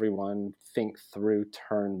help everyone think through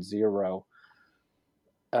Turn Zero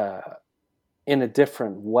in a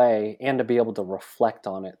different way, and to be able to reflect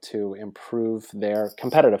on it to improve their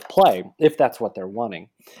competitive play, if that's what they're wanting.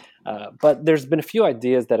 But there's been a few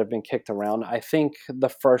ideas that have been kicked around. I think the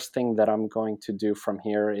first thing that I'm going to do from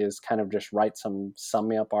here is kind of just write some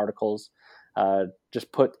sum up articles,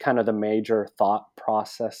 just put kind of the major thought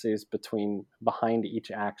processes behind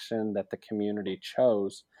each action that the community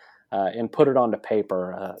chose, and put it onto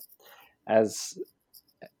paper.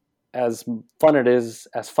 As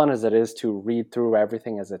fun as it is to read through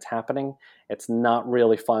everything as it's happening, it's not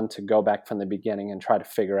really fun to go back from the beginning and try to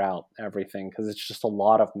figure out everything, because it's just a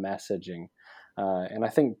lot of messaging. And I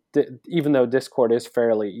think even though Discord is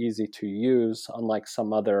fairly easy to use, unlike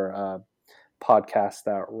some other podcasts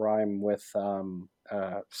that rhyme with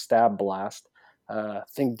Stab Blast,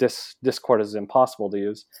 think Discord is impossible to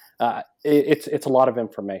use. It's a lot of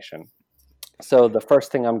information. So the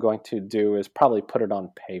first thing I'm going to do is probably put it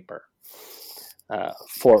on paper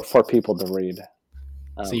for people to read.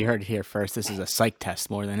 So you heard it here first. This is a psych test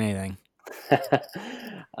more than anything.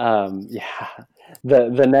 Yeah.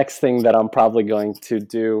 The next thing that I'm probably going to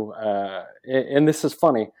do, and this is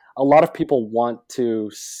funny, a lot of people want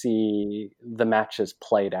to see the matches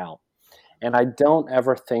played out. And I don't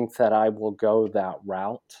ever think that I will go that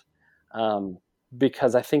route,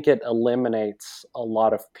 because I think it eliminates a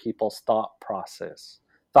lot of people's thought process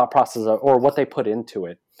or what they put into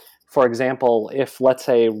it. For example, if let's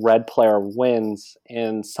say red player wins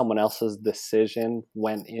and someone else's decision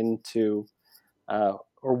went into or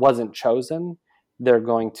wasn't chosen, they're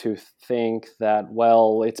going to think that,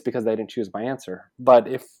 well, it's because they didn't choose my answer. But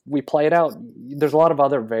if we play it out, there's a lot of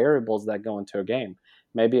other variables that go into a game.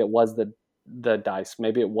 Maybe it was the dice.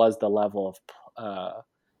 Maybe it was the level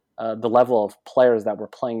of players that were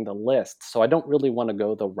playing the list. So I don't really want to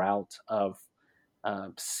go the route of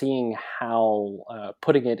seeing how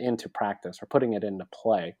putting it into practice or putting it into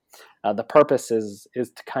play. The purpose is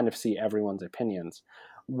to kind of see everyone's opinions.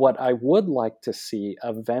 What I would like to see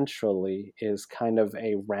eventually is kind of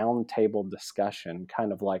a roundtable discussion,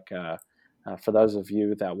 kind of like for those of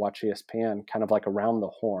you that watch ESPN, kind of like around the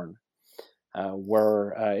horn.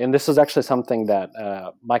 And this is actually something that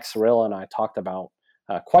Mike Cyril and I talked about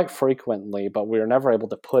quite frequently, but we were never able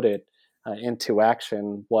to put it into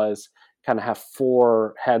action, was kind of have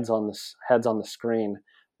 4 heads on the screen.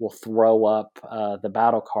 We'll throw up the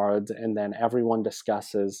battle cards, and then everyone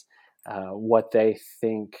discusses what they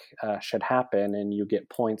think should happen, and you get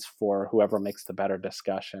points for whoever makes the better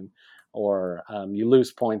discussion, or you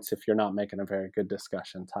lose points if you're not making a very good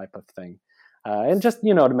discussion, type of thing. And just,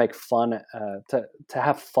 to make fun, to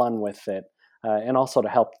have fun with it, and also to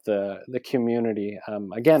help the community.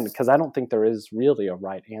 Again, because I don't think there is really a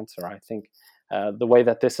right answer. I think the way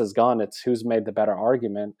that this has gone, it's who's made the better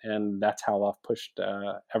argument, and that's how I've pushed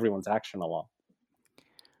everyone's action along.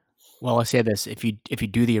 Well, I'll say this: if you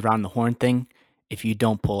do the around the horn thing, if you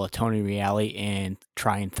don't pull a Tony Reale and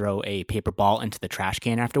try and throw a paper ball into the trash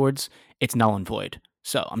can afterwards, it's null and void.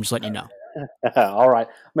 So I'm just letting you know. All right,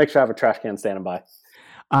 make sure I have a trash can standing by.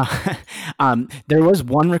 There was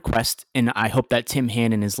one request, and I hope that Tim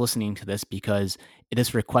Hannon is listening to this, because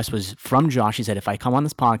this request was from Josh. He said, if I come on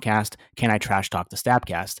this podcast, can I trash talk the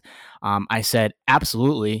Stabcast? I said,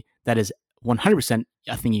 absolutely. That is 100%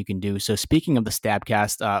 a thing you can do. So speaking of the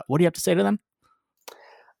Stabcast, what do you have to say to them?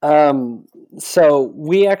 So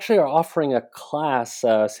we actually are offering a class.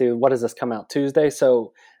 What does this come out? Tuesday?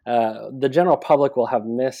 So the general public will have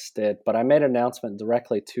missed it, but I made an announcement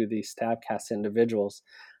directly to the Stabcast individuals.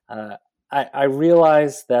 I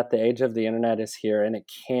realize that the age of the internet is here, and it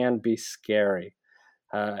can be scary.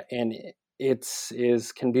 And it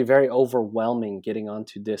can be very overwhelming getting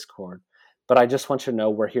onto Discord. But I just want you to know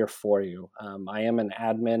we're here for you. I am an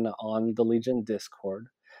admin on the Legion Discord.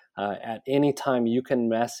 At any time, you can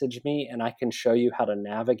message me, and I can show you how to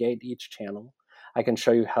navigate each channel. I can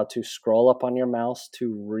show you how to scroll up on your mouse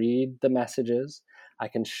to read the messages. I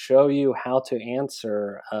can show you how to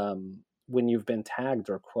answer when you've been tagged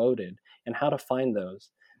or quoted, and how to find those.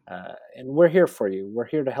 And we're here for you. We're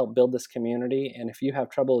here to help build this community. And if you have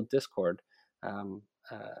trouble with Discord,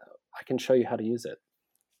 I can show you how to use it.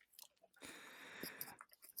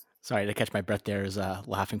 Sorry to catch my breath there. Is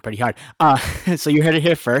laughing pretty hard. So you heard it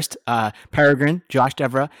here first. Peregrine, Josh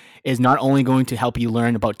Devera, is not only going to help you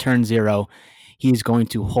learn about Turn Zero, he's going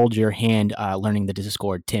to hold your hand learning the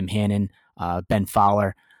Discord. Tim Hannon, Ben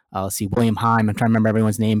Fowler, let's see, William Heim. I'm trying to remember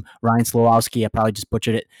everyone's name. Ryan Slowowski, I probably just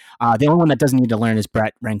butchered it. The only one that doesn't need to learn is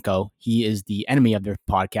Brett Renko. He is the enemy of their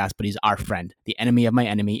podcast, but he's our friend. The enemy of my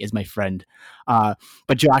enemy is my friend. But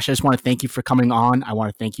Josh, I just want to thank you for coming on. I want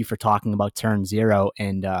to thank you for talking about Turn Zero,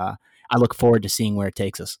 and I look forward to seeing where it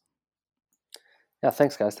takes us. Yeah,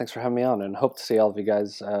 thanks, guys. Thanks for having me on, and hope to see all of you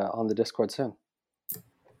guys on the Discord soon.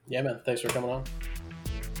 Yeah, man. Thanks for coming on.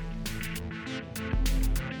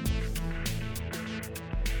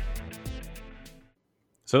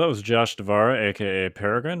 So that was Josh Devera, aka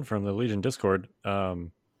Peregrine, from the Legion Discord. I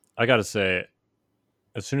gotta say,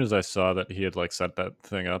 as soon as I saw that he had set that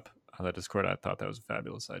thing up on that Discord, I thought that was a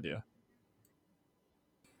fabulous idea.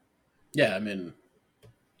 Yeah, I mean,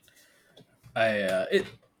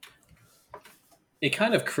 it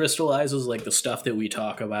kind of crystallizes the stuff that we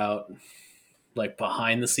talk about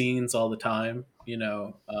behind the scenes all the time.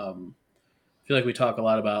 I feel like we talk a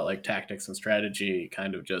lot about tactics and strategy,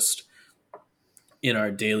 kind of just in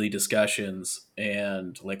our daily discussions,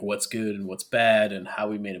 and what's good and what's bad, and how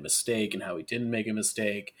we made a mistake and how we didn't make a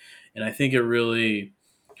mistake. And I think it really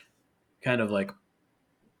kind of like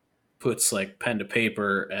puts like pen to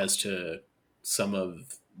paper as to some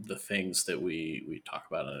of the things that we talk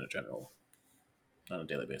about on a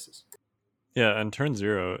daily basis. Yeah, and turn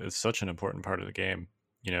zero is such an important part of the game.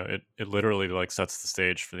 It literally like sets the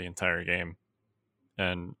stage for the entire game,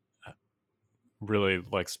 and really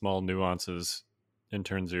like small nuances in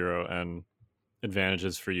turn zero and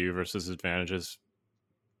advantages for you versus advantages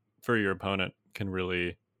for your opponent can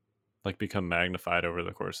really like become magnified over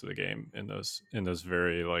the course of the game in those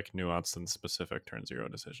very like nuanced and specific turn zero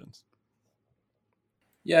decisions.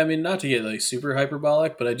 Yeah, I mean, not to get like super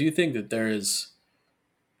hyperbolic, but I do think that there is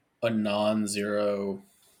a non-zero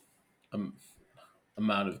um,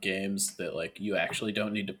 amount of games that like you actually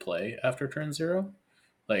don't need to play after turn zero.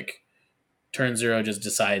 Like turn zero just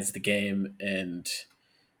decides the game, and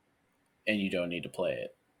you don't need to play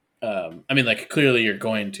it. I mean, like clearly you're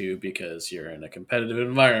going to because you're in a competitive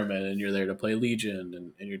environment and you're there to play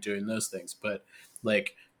Legion and you're doing those things. But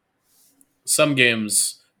like some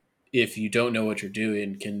games, if you don't know what you're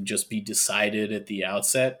doing, can just be decided at the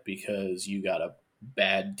outset because you got a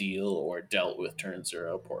bad deal or dealt with turn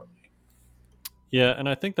zero poorly. Yeah, and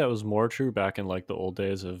I think that was more true back in like the old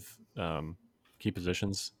days of key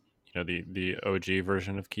positions. The OG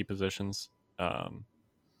version of key positions,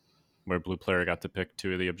 where blue player got to pick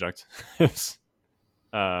two of the objectives.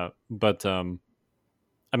 But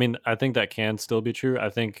I mean, I think that can still be true. I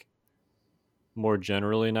think more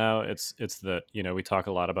generally now, it's that we talk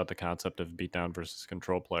a lot about the concept of beatdown versus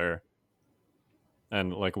control player,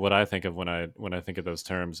 and like what I think of when I think of those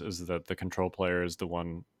terms is that the control player is the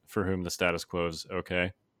one for whom the status quo is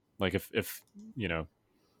okay. Like if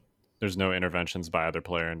there's no interventions by either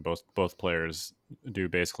player and both players do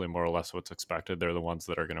basically more or less what's expected, they're the ones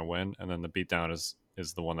that are going to win, and then the beatdown is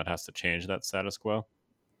the one that has to change that status quo.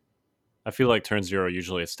 I feel like turn zero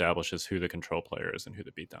usually establishes who the control player is and who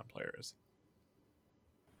the beatdown player is.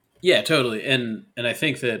 Yeah, totally. And I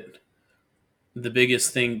think that the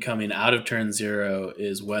biggest thing coming out of turn zero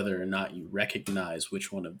is whether or not you recognize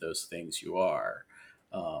which one of those things you are.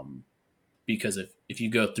 Because if you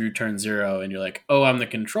go through turn zero and you're like, oh, I'm the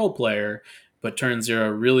control player, but turn zero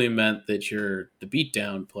really meant that you're the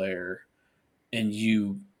beatdown player, and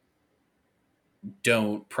you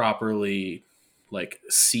don't properly like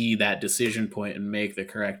see that decision point and make the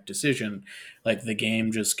correct decision, like the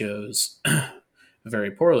game just goes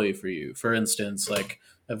very poorly for you. For instance, like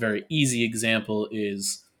a very easy example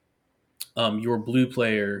is your blue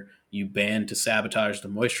player, you ban to sabotage the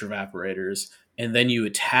moisture evaporators, and then you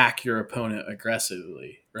attack your opponent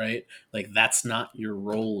aggressively, right? Like that's not your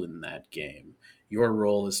role in that game. Your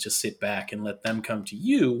role is to sit back and let them come to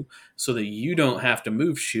you so that you don't have to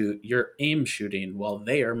move shoot. You're aim shooting while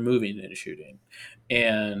they are moving and shooting.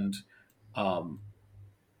 And um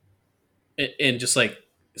and just like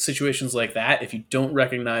situations like that, if you don't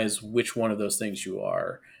recognize which one of those things you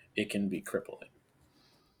are, it can be crippling.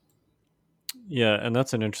 Yeah, and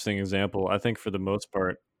that's an interesting example. I think for the most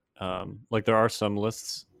part, like there are some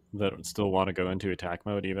lists that still want to go into attack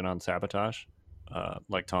mode even on sabotage,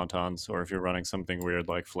 like tauntauns, or if you're running something weird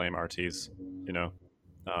like flame RTs, you know,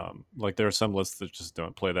 like there are some lists that just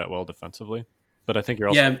don't play that well defensively. But I think you're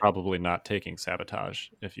also Yeah, probably not taking sabotage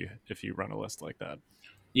if you run a list like that.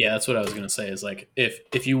 yeah, that's what I was gonna say. Is like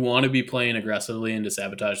if you want to be playing aggressively and to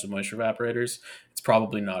sabotage the moisture evaporators, it's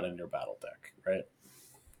probably not in your battle deck, right?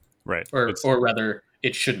 Right. Or rather,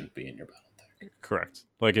 it shouldn't be in your battle deck. Correct.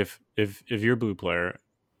 Like if you're a blue player,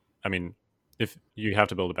 I mean, if you have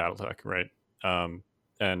to build a battle tech, right?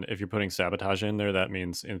 And if you're putting sabotage in there, that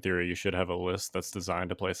means in theory you should have a list that's designed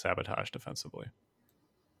to play sabotage defensively.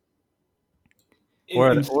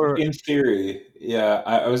 In theory, yeah.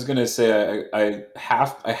 I was gonna say I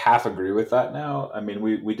half agree with that now. I mean,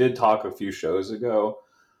 we did talk a few shows ago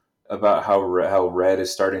about how red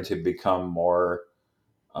is starting to become more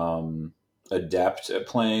adept at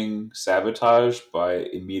playing sabotage by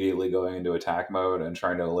immediately going into attack mode and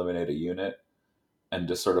trying to eliminate a unit and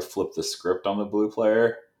just sort of flip the script on the blue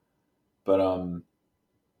player. But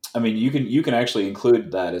I mean, you can actually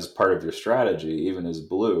include that as part of your strategy, even as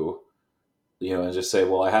blue, and just say,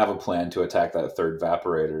 well, I have a plan to attack that third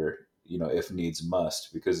evaporator, if needs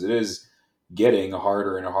must, because it is getting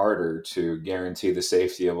harder and harder to guarantee the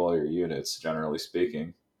safety of all your units, generally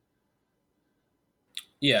speaking.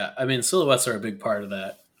 Yeah, I mean silhouettes are a big part of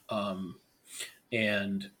that,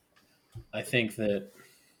 and I think that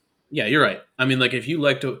yeah, you're right. I mean, like if you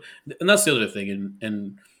like to, and that's the other thing,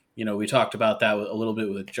 and we talked about that a little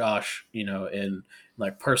bit with Josh, in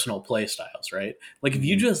like personal play styles, right? Like if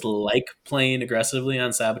you just like playing aggressively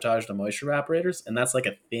on Sabotage the Moisture Evaporators, and that's like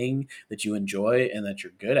a thing that you enjoy and that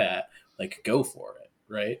you're good at, like go for it,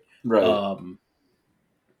 right? Right.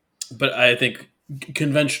 But I think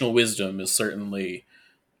conventional wisdom is certainly,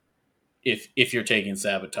 if you're taking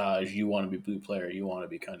Sabotage, you want to be blue player, you want to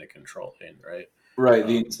be kind of controlling, right? Right.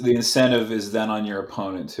 The incentive is then on your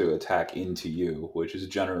opponent to attack into you, which is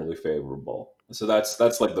generally favorable. So that's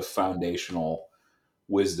like the foundational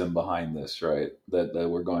wisdom behind this, right? That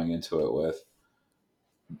we're going into it with.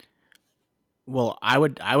 Well, I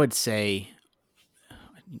would say,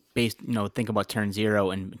 based, think about turn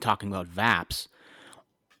 0 and talking about VAPs.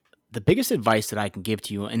 The biggest advice that I can give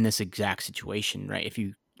to you in this exact situation, right? If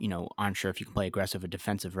aren't sure if you can play aggressive or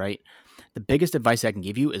defensive, right? The biggest advice I can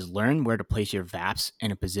give you is learn where to place your VAPs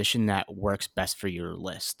in a position that works best for your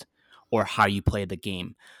list or how you play the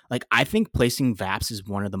game. Like, I think placing VAPs is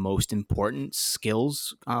one of the most important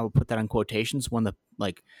skills. I'll put that in quotations. One of the,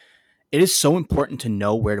 like, it is so important to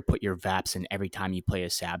know where to put your VAPs in every time you play a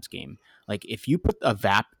SABS game. Like, if you put a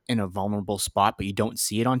VAP in a vulnerable spot, but you don't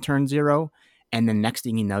see it on turn 0, and then next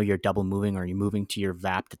thing you know, you're double moving or you're moving to your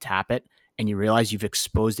VAP to tap it, and you realize you've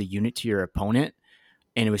exposed a unit to your opponent,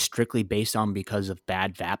 and it was strictly based on because of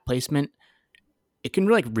bad VAP placement, it can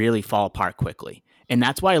really fall apart quickly. And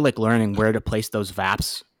that's why learning where to place those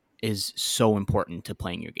VAPs is so important to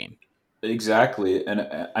playing your game. Exactly. And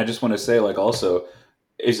I just want to say, also,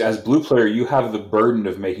 is as blue player, you have the burden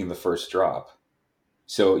of making the first drop.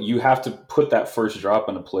 So you have to put that first drop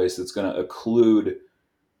in a place that's going to occlude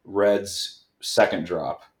red's second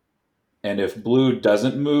drop. And if blue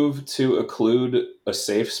doesn't move to occlude a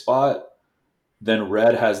safe spot, then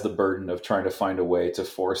red has the burden of trying to find a way to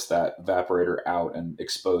force that evaporator out and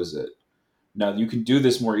expose it. Now, you can do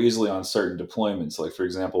this more easily on certain deployments. Like, for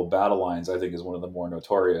example, battle lines, I think, is one of the more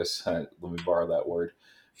notorious, let me borrow that word,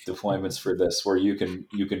 deployments for this, where you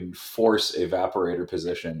can force a evaporator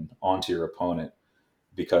position onto your opponent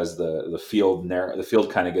because the field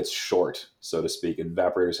kind of gets short, so to speak, and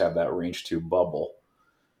evaporators have that range 2 bubble,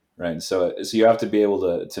 right? And so you have to be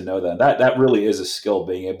able to know that really is a skill,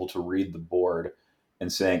 being able to read the board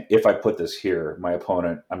and saying, if I put this here, my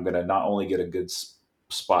opponent, I'm going to not only get a good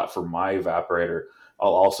spot for my evaporator, I'll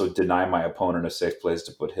also deny my opponent a safe place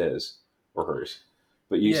to put his or hers.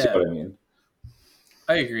 But you see what I mean?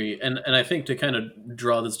 I agree. And I think to kind of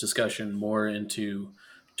draw this discussion more into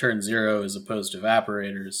turn 0 as opposed to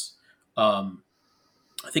evaporators, I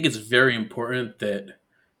think it's very important that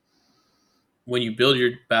when you build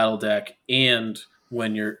your battle deck and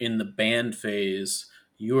when you're in the band phase,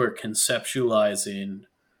 you are conceptualizing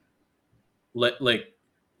like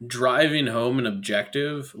driving home an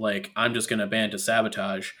objective, like I'm just going to ban to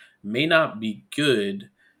Sabotage, may not be good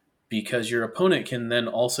because your opponent can then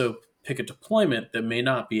also pick a deployment that may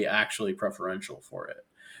not be actually preferential for it.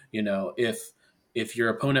 If your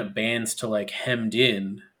opponent bans to Hemmed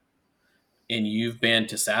In and you've banned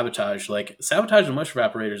to Sabotage, Sabotage and Mush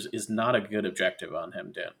Evaporators is not a good objective on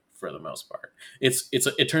Hemmed In for the most part.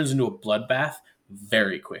 It turns into a bloodbath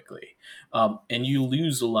very quickly. And you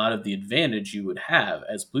lose a lot of the advantage you would have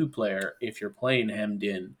as blue player if you're playing Hemmed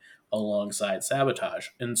In alongside Sabotage.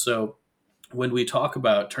 And so when we talk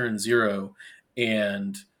about turn 0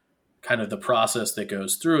 and kind of the process that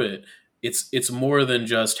goes through it, it's more than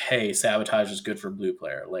just, hey, Sabotage is good for blue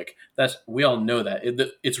player. We all know that.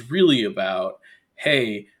 It's really about,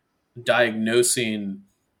 hey, diagnosing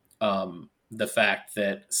the fact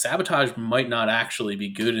that Sabotage might not actually be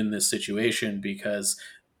good in this situation because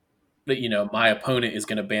my opponent is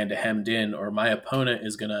going to ban to Hemmed In, or my opponent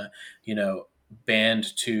is going to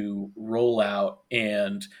banned to roll out,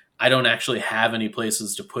 and I don't actually have any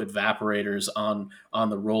places to put evaporators on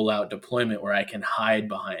the rollout deployment where I can hide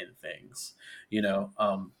behind things,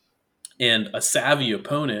 and a savvy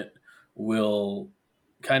opponent will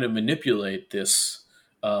kind of manipulate this.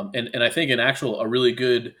 And I think a really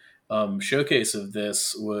good showcase of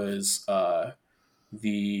this was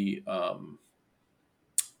the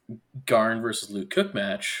Garn versus Luke Cook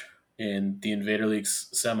match in the Invader League's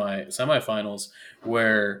semifinals,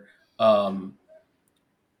 where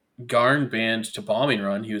Garn banned to Bombing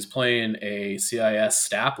Run. He was playing a CIS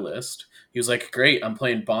stat list. He was like, "Great, I'm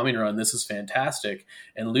playing Bombing Run. This is fantastic."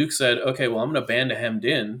 And Luke said, "Okay, well, I'm going to ban to Hemmed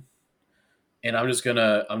In, and I'm just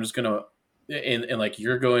gonna, and like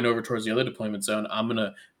you're going over towards the other deployment zone. I'm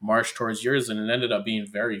gonna march towards yours," and it ended up being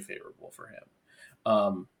very favorable for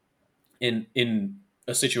him. In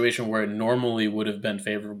a situation where it normally would have been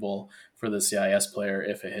favorable for the CIS player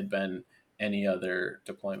if it had been any other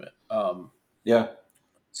deployment. Yeah.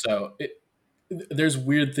 So there's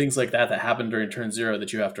weird things like that happen during turn 0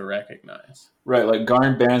 that you have to recognize. Right, like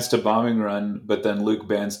Garn bans to bombing run, but then Luke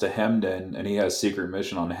bans to Hemden, and he has secret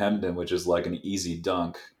mission on Hemden, which is like an easy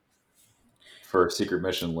dunk for secret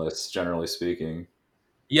mission lists, generally speaking.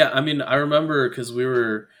 Yeah, I mean, I remember because we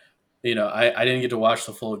were, I didn't get to watch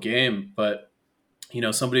the full game, but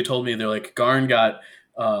somebody told me they're like Garn got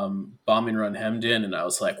bombing run hemmed in, and I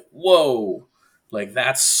was like, whoa, like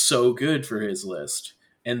that's so good for his list.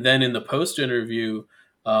 And then in the post interview,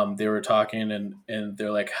 they were talking and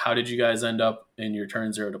they're like, how did you guys end up in your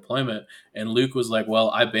turn 0 deployment? And Luke was like,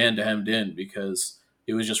 well, I banned hemmed in because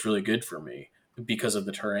it was just really good for me because of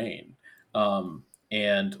the terrain.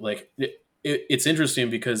 And like it's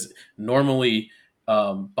interesting because normally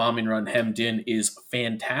bombing run hemmed in is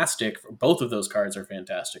fantastic. Both of those cards are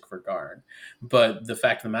fantastic for Garn. But the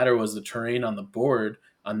fact of the matter was the terrain on the board,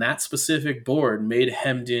 on that specific board, made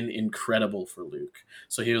hemmed in incredible for Luke.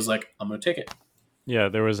 So he was like, I'm going to take it. Yeah,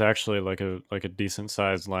 there was actually like a decent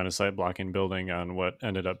sized line of sight blocking building on what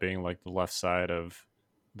ended up being like the left side of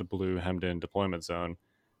the blue hemmed in deployment zone,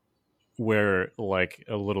 where like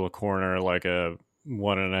a little corner, like a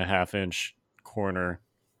 1.5 inch corner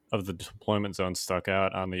of the deployment zone stuck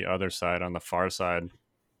out on the other side, on the far side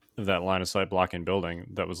of that line of sight blocking building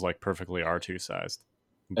that was like perfectly R2 sized.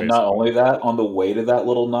 And not only that, on the way to that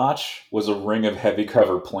little notch was a ring of heavy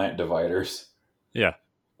cover plant dividers. Yeah.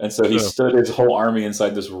 And so he stood his whole army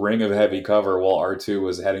inside this ring of heavy cover while R2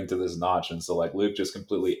 was heading to this notch. And so like Luke just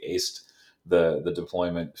completely aced the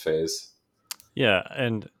deployment phase. Yeah,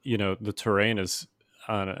 and the terrain is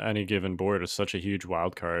on any given board is such a huge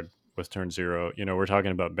wild card with turn 0. We're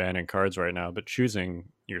talking about banning cards right now, but choosing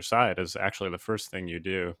your side is actually the first thing you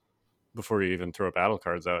do before you even throw battle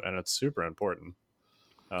cards out, and it's super important.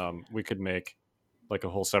 We could make like a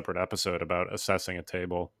whole separate episode about assessing a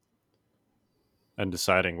table and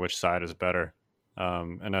deciding which side is better.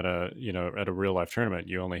 And at a real life tournament,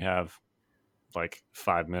 you only have like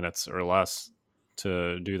 5 minutes or less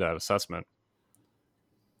to do that assessment.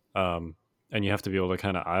 And you have to be able to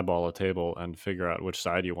kind of eyeball a table and figure out which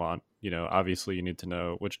side you want. Obviously you need to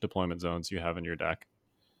know which deployment zones you have in your deck,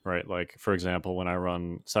 right? Like, for example, when I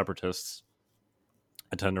run Separatists,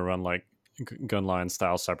 I tend to run like gunline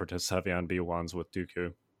style Separatists heavy on B1s with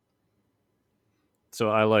Dooku. So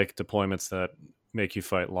I like deployments that make you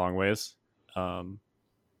fight long ways, like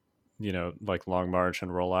Long March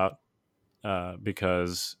and Rollout,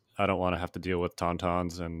 because I don't want to have to deal with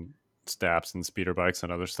tauntauns and staps and speeder bikes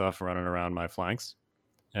and other stuff running around my flanks.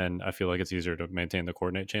 And I feel like it's easier to maintain the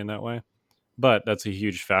coordinate chain that way. But that's a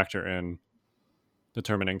huge factor in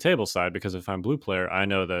determining table side, because if I'm blue player, I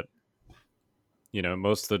know that,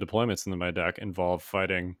 most of the deployments in my deck involve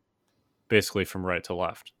fighting basically from right to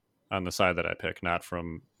left on the side that I pick, not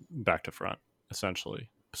from back to front, essentially.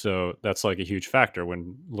 So that's like a huge factor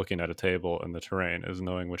when looking at a table and the terrain, is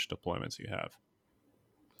knowing which deployments you have.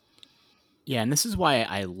 Yeah, and this is why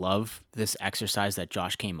I love this exercise that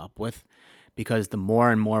Josh came up with, because the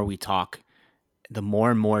more and more we talk, the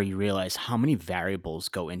more and more you realize how many variables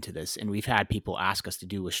go into this. And we've had people ask us to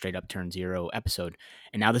do a straight up turn 0 episode.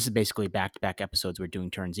 And now this is basically back-to-back episodes we're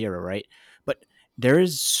doing turn 0, right? But there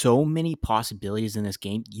is so many possibilities in this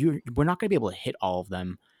game. We're not going to be able to hit all of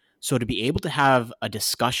them. So to be able to have a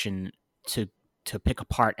discussion to pick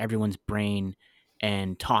apart everyone's brain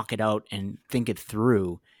and talk it out and think it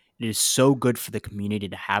through, it is so good for the community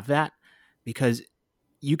to have that, because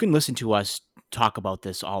you can listen to us talk about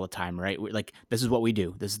this all the time, right? Like, this is what we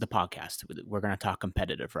do. This is the podcast. We're going to talk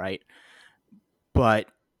competitive, right? But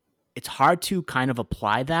it's hard to kind of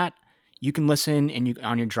apply that. You can listen and you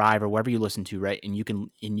on your drive or wherever you listen to, right? And you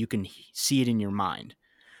can see it in your mind.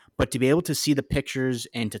 But to be able to see the pictures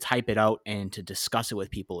and to type it out and to discuss it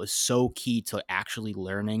with people is so key to actually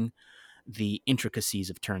learning the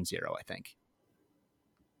intricacies of turn 0, I think.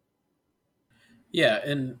 Yeah,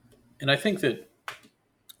 and I think that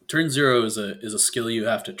turn 0 is a skill you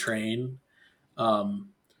have to train.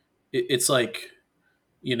 It's like,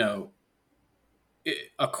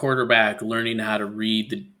 a quarterback learning how to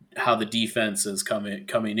read how the defense is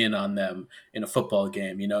coming in on them in a football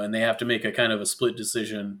game, and they have to make a kind of a split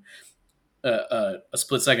decision, a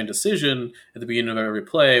split second decision at the beginning of every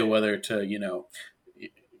play, whether to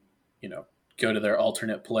go to their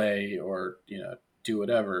alternate play or do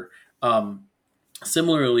whatever.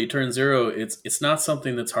 Similarly, turn 0, it's not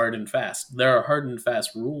something that's hard and fast. There are hard and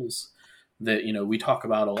fast rules that we talk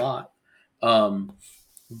about a lot,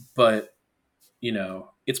 but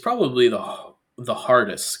it's probably the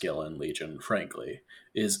hardest skill in Legion, frankly,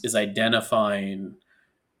 is identifying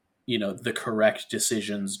the correct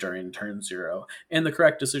decisions during turn 0 and the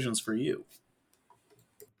correct decisions for you.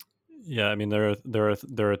 Yeah, I mean there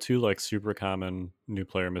are two like super common new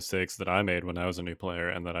player mistakes that I made when I was a new player,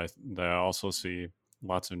 and that I also see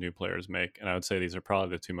lots of new players make, and I would say these are probably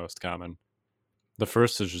the two most common. The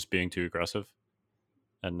first is just being too aggressive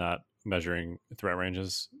and not measuring threat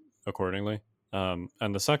ranges accordingly. And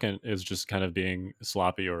the second is just kind of being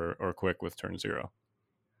sloppy or quick with turn zero.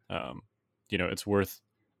 Um, it's worth.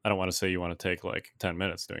 I don't want to say you want to take like 10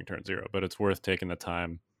 minutes doing turn zero, but it's worth taking the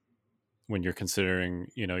time when you're considering,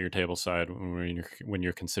 your table side, when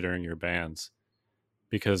you're considering your bands,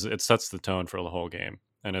 because it sets the tone for the whole game,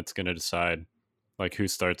 and it's going to decide like who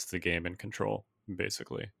starts the game in control,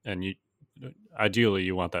 basically. And ideally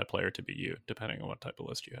you want that player to be you, depending on what type of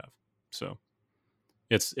list you have. So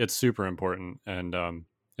it's super important, and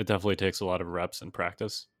it definitely takes a lot of reps and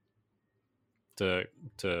practice to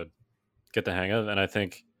to get the hang of. And I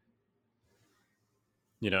think,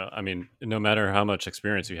 I mean, no matter how much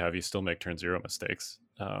experience you have, you still make turn zero mistakes.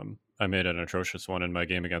 I made an atrocious one in my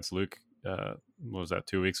game against Luke. What was that,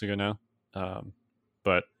 2 weeks ago now?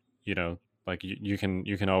 But like you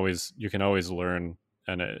can always learn,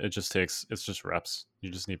 and it just takes, it's just reps.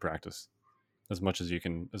 You just need practice as much as you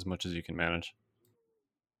can manage.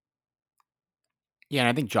 Yeah, and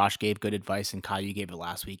I think Josh gave good advice, and Kyle, you gave it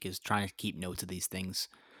last week, is trying to keep notes of these things.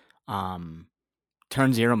 Um,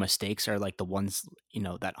 Turn zero mistakes are like the ones,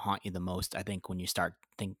 that haunt you the most. I think when you start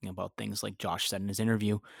thinking about things like Josh said in his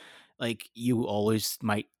interview, like you always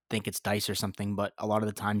might think it's dice or something, but a lot of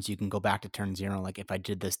the times you can go back to turn zero. Like if I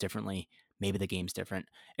did this differently, maybe the game's different.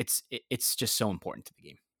 It's just so important to the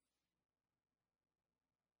game.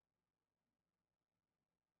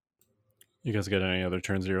 You guys got any other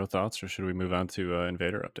turn zero thoughts, or should we move on to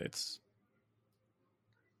invader updates?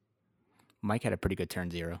 Mike had a pretty good turn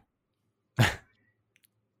zero.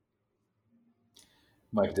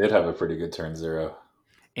 Mike did have a pretty good turn zero.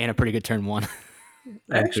 And a pretty good turn one.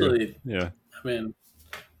 Actually, yeah. I mean,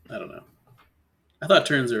 I don't know. I thought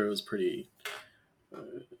turn zero was pretty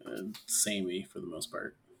samey for the most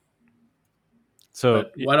part. So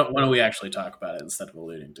But why don't we actually talk about it instead of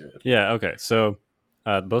alluding to it? yeah, okay. So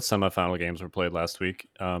both semifinal games were played last week.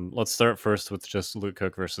 Let's start first with just Luke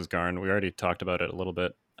Cook versus Garn. We already talked about it a little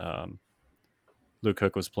bit. Luke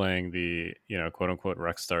Cook was playing the quote unquote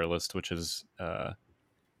Rex Star list, which is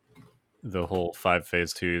the whole 5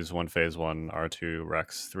 phase 2s, 1 phase 1, R2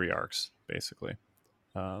 Rex, 3 arcs, basically.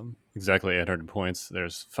 Exactly 800 points.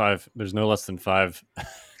 There's no less than 5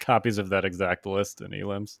 copies of that exact list in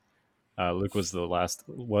elims. Luke was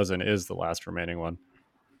and is the last remaining one.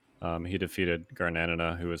 He defeated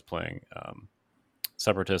Garnanina, who was playing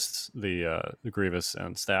Separatists, the Grievous,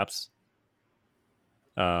 and Staps.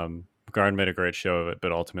 Garn made a great show of it,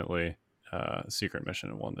 but ultimately Secret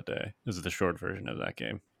Mission won the day. This is the short version of that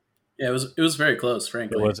game. Yeah, it was very close,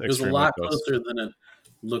 frankly. It was a extremely lot close. closer than it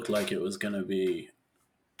looked like it was going to be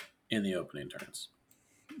in the opening turns.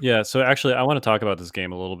 Yeah, so actually I want to talk about this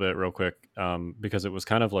game a little bit real quick, because it was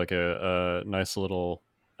kind of like a nice little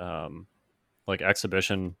like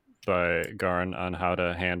exhibition by Garn on how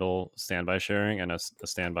to handle standby sharing and a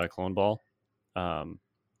standby clone ball.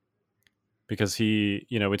 Because we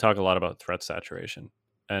talk a lot about threat saturation,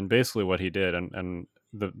 and basically what he did, and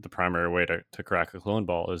the primary way to crack a clone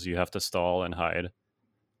ball is you have to stall and hide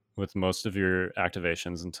with most of your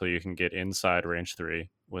activations until you can get inside range 3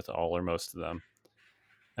 with all or most of them.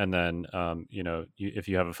 And then, if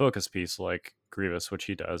you have a focus piece like Grievous, which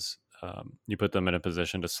he does, you put them in a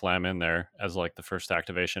position to slam in there as like the first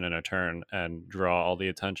activation in a turn and draw all the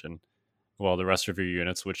attention, while the rest of your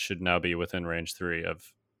units, which should now be within range 3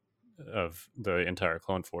 of the entire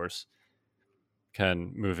clone force,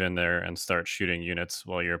 can move in there and start shooting units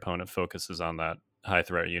while your opponent focuses on that high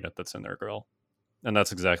threat unit that's in their grill. And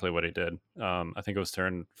that's exactly what he did. I think it was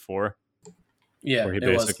turn 4. Yeah, where he it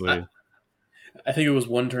basically was. I think it was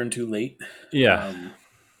one turn too late. Yeah.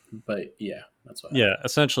 But yeah, that's what. Yeah,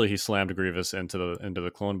 essentially he slammed Grievous into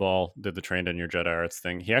the clone ball, did the trained in your Jedi Arts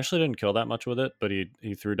thing. He actually didn't kill that much with it, but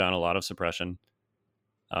he threw down a lot of suppression.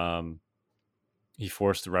 He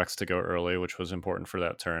forced Rex to go early, which was important for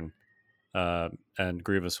that turn. And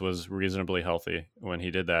Grievous was reasonably healthy when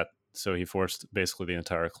he did that, so he forced basically the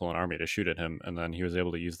entire clone army to shoot at him, and then he was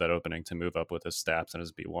able to use that opening to move up with his Staps and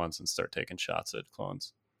his B1s and start taking shots at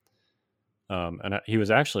clones. And he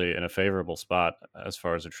was actually in a favorable spot as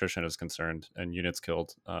far as attrition is concerned and units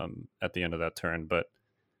killed at the end of that turn. But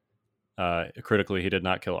critically, he did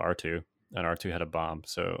not kill R2, and R2 had a bomb.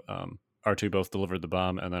 So R2 both delivered the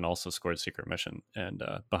bomb and then also scored Secret Mission. And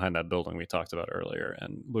behind that building we talked about earlier,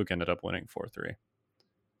 and Luke ended up winning 4-3.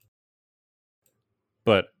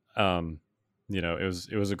 But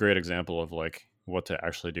it was a great example of like what to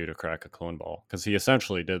actually do to crack a clone ball, because he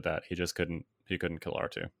essentially did that. He just couldn't kill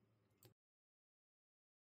R2.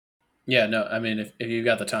 Yeah, no, I mean, if you've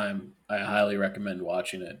got the time, I highly recommend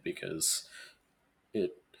watching it because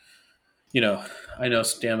it, I know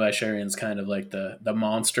Standby Sharian's kind of like the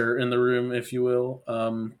monster in the room, if you will,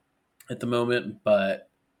 at the moment, but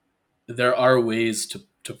there are ways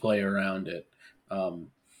to play around it, um,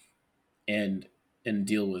 and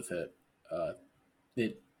deal with it.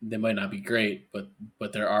 They might not be great,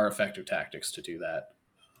 but there are effective tactics to do that,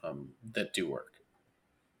 that do work.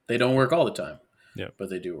 They don't work all the time, but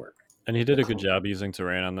they do work. And he did a good job using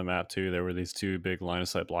terrain on the map too. There were these two big line of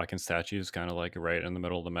sight blocking statues, kind of like right in the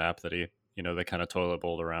middle of the map that they kind of toilet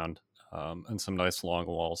bowled around, and some nice long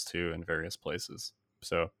walls too in various places.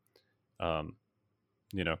 So,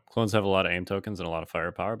 clones have a lot of aim tokens and a lot of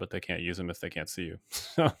firepower, but they can't use them if they can't see you.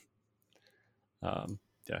 So,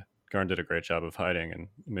 yeah, Garn did a great job of hiding and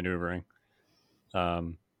maneuvering.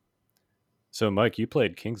 So Mike, you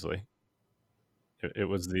played Kingsley. It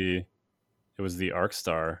was the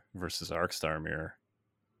Arcstar versus Arcstar mirror.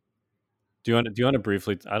 Do you want to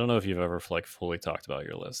briefly? I don't know if you've ever fully talked about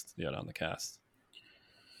your list yet on the cast.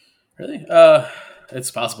 Really? It's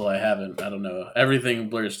possible I haven't. I don't know. Everything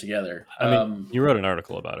blurs together. I mean, you wrote an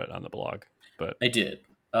article about it on the blog, but I did.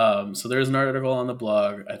 So there's an article on the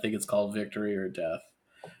blog. I think it's called "Victory or Death,"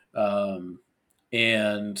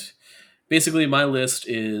 and basically my list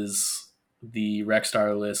is the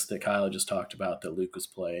Rexstar list that Kyle just talked about that Luke was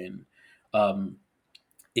playing,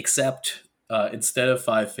 except instead of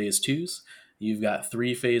 5 phase 2s, you've got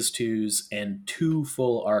 3 phase 2s and 2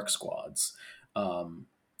 full arc squads, and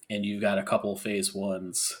you've got a couple phase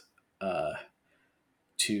 1s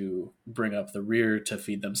to bring up the rear to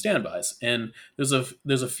feed them standbys. And there's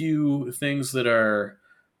a few things that are,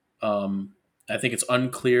 I think it's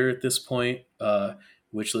unclear at this point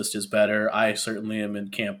which list is better. I certainly am in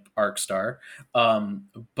Camp Arcstar,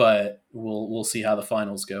 but we'll see how the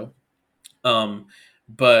finals go.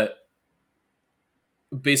 But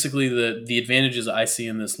basically, the advantages I see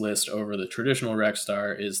in this list over the traditional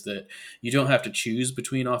Rexstar is that you don't have to choose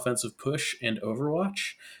between offensive push and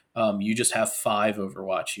Overwatch. You just have 5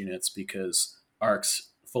 Overwatch units because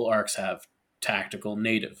full arcs have tactical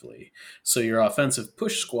natively. So your offensive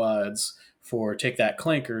push squads for Take That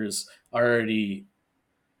Clankers already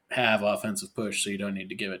have offensive push, so you don't need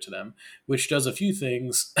to give it to them, which does a few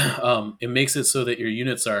things. It makes it so that your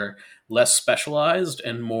units are less specialized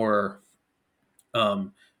and more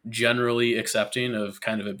generally accepting of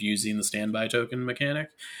kind of abusing the standby token mechanic,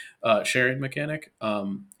 sharing mechanic,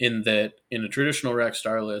 in that in a traditional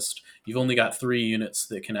Rexstar list, you've only got 3 units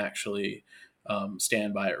that can actually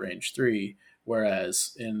stand by at range 3,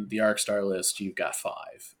 whereas in the Arcstar list, you've got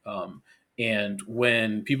 5. And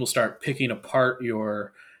when people start picking apart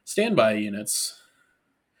your standby units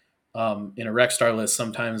in a Rexstar list,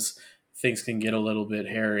 sometimes things can get a little bit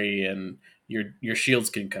hairy and your shields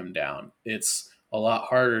can come down. It's a lot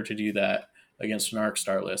harder to do that against an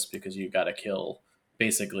Arcstar list because you've got to kill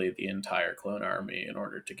basically the entire clone army in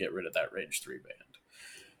order to get rid of that range 3 band.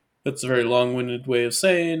 That's a very long-winded way of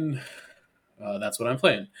saying that's what I'm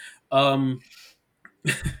playing.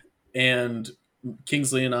 And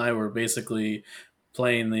Kingsley and I were basically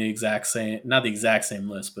playing the exact same, not the exact same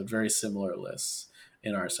list, but very similar lists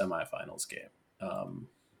in our semifinals game.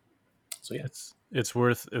 So yeah, it's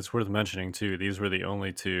worth mentioning too. These were the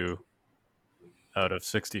only 2 out of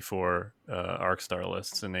 64 Arcstar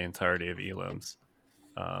lists in the entirety of Elims.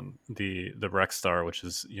 The Rexstar, which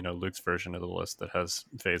is Luke's version of the list that has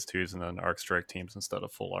phase 2s and then arc strike teams instead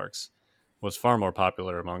of full arcs, was far more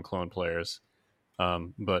popular among clone players.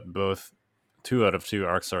 But both 2 out of 2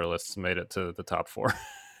 Arcstar lists made it to the top 4,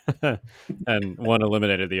 and one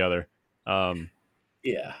eliminated the other.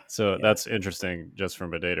 So that's interesting just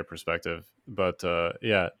from a data perspective. But do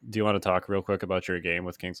you want to talk real quick about your game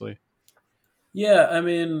with Kingsley? Yeah, I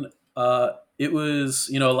mean, it was,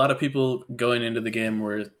 a lot of people going into the game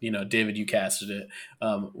where, David, you casted it,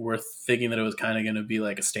 were thinking that it was kind of going to be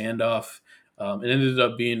like a standoff. It ended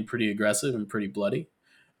up being pretty aggressive and pretty bloody.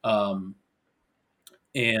 And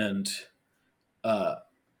at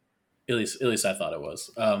least I thought it was.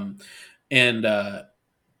 And I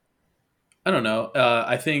don't know.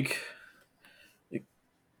 I think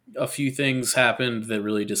a few things happened that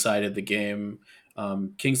really decided the game.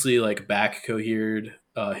 Kingsley back cohered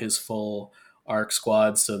his full arc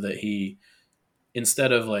squad so that he,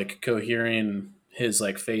 instead of cohering his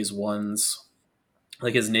phase 1s,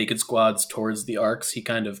 his naked squads towards the arcs, he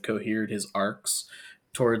kind of cohered his arcs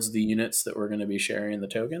towards the units that were going to be sharing the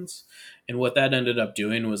tokens. And what that ended up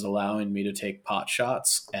doing was allowing me to take pot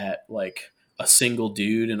shots at a single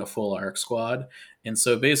dude in a full arc squad. And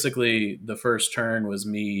so basically the first turn was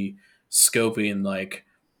me scoping like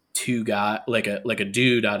like a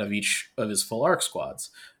dude out of each of his full arc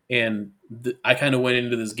squads. And I kind of went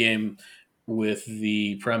into this game with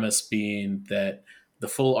the premise being that the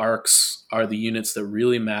full arcs are the units that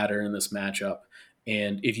really matter in this matchup.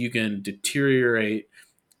 And if you can deteriorate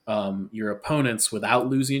your opponents without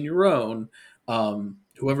losing your own,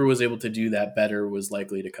 whoever was able to do that better was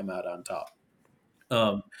likely to come out on top.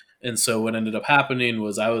 And so what ended up happening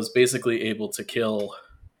was I was basically able to kill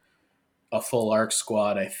a full arc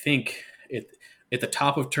squad. I think at the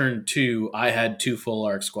top of turn 2, I had 2 full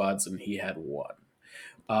arc squads and he had 1.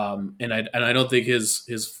 And I don't think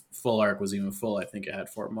his full arc was even full. I think it had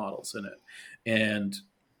 4 models in it. And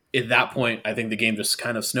at that point, I think the game just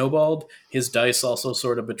kind of snowballed. His dice also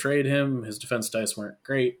sort of betrayed him. His defense dice weren't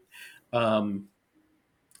great.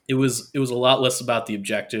 It was a lot less about the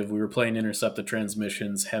objective. We were playing intercept the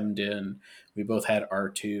transmissions, hemmed in. We both had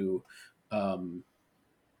R2.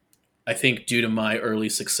 I think due to my early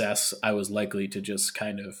success, I was likely to just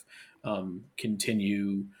kind of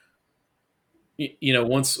continue.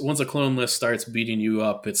 Once a clone list starts beating you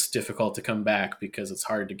up, it's difficult to come back because it's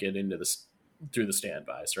hard to get into this through the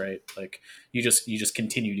standbys, right? Like you just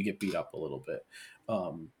continue to get beat up a little bit.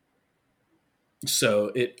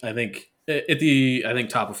 So I think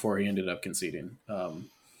top of 4 he ended up conceding,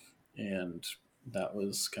 and that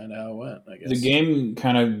was kind of how it went. I guess the game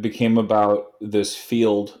kind of became about this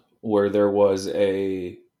field where there was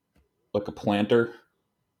a planter,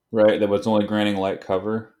 right, that was only granting light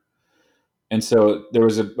cover. And so there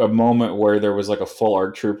was a moment where there was like a full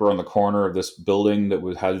ARC trooper on the corner of this building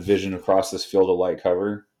that had vision across this field of light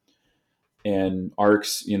cover. And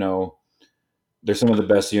ARCs, they're some of the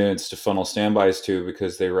best units to funnel standbys to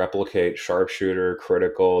because they replicate sharpshooter,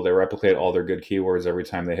 critical. They replicate all their good keywords every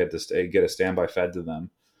time they get a standby fed to them.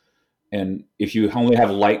 And if you only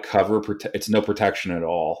have light cover, it's no protection at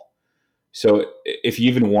all. So if you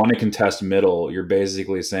even want to contest middle, you're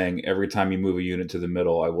basically saying every time you move a unit to the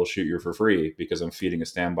middle, I will shoot you for free because I'm feeding a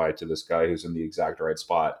standby to this guy who's in the exact right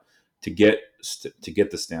spot to get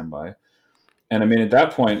the standby. And I mean, at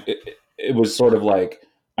that point, it was sort of like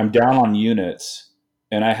I'm down on units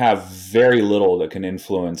and I have very little that can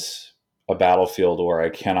influence a battlefield where I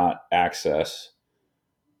cannot access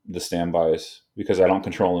the standbys because I don't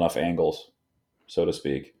control enough angles, so to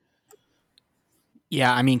speak.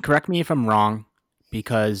 Yeah, I mean, correct me if I'm wrong,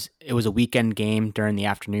 because it was a weekend game during the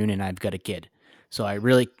afternoon and I've got a kid. So I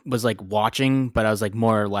really was like watching, but I was like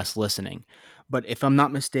more or less listening. But if I'm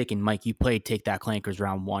not mistaken, Mike, you played Take That Clankers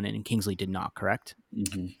round 1 and Kingsley did not, correct?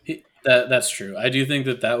 Mm-hmm. That's true. I do think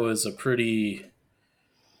that was a pretty...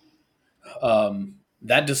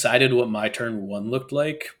 that decided what my turn 1 looked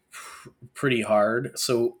like pretty hard.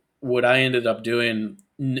 So what I ended up doing,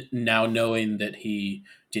 now knowing that he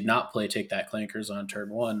did not play Take That Clankers on turn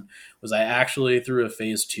 1, was I actually threw a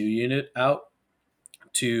phase 2 unit out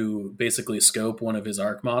to basically scope one of his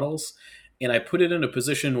arc models, and I put it in a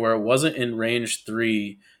position where it wasn't in range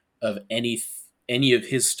 3 of any of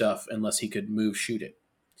his stuff unless he could shoot it.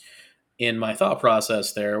 And my thought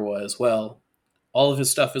process there was, well, all of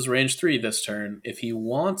his stuff is range 3 this turn. If he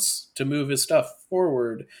wants to move his stuff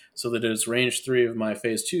forward so that it's range 3 of my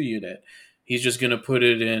phase 2 unit, he's just going to put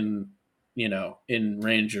it in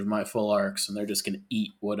range of my full arcs, and they're just going to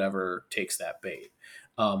eat whatever takes that bait.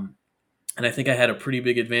 And I think I had a pretty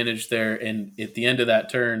big advantage there. And at the end of that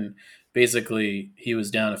turn, basically he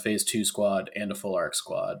was down a phase 2 squad and a full arc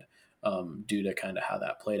squad, due to kind of how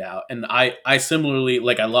that played out. And I similarly,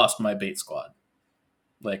 I lost my bait squad.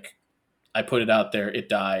 I put it out there, it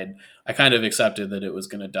died. I kind of accepted that it was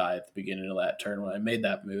going to die at the beginning of that turn when I made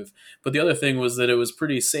that move. But the other thing was that it was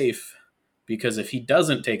pretty safe, because if he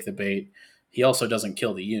doesn't take the bait, he also doesn't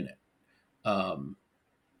kill the unit.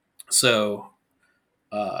 So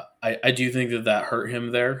I do think that hurt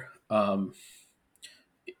him there. I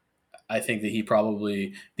think that he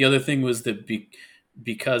probably... The other thing was that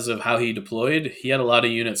because of how he deployed, he had a lot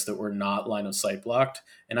of units that were not line of sight blocked,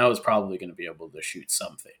 and I was probably going to be able to shoot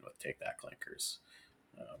something with Take That Clankers.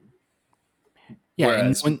 Yeah,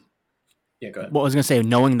 whereas, and go ahead. What I was going to say,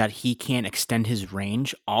 knowing that he can't extend his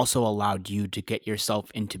range also allowed you to get yourself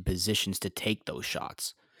into positions to take those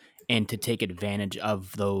shots and to take advantage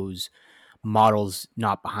of those models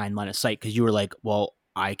not behind line of sight, because you were like, well,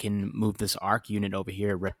 I can move this arc unit over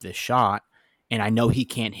here, rip this shot, and I know he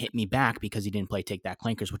can't hit me back because he didn't play Take That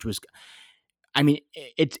Clankers, which was, I mean,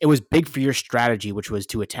 it was big for your strategy, which was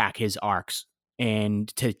to attack his arcs and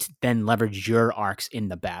to then leverage your arcs in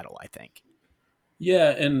the battle, I think.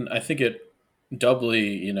 Yeah, and I think it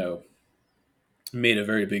doubly, made a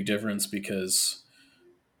very big difference because,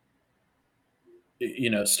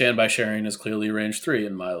 standby sharing is clearly range 3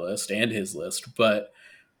 in my list and his list, but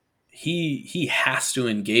he has to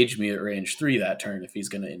engage me at range 3 that turn if he's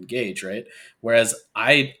going to engage, right? Whereas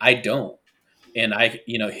I don't. And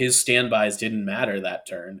his standbys didn't matter that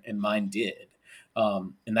turn, and mine did.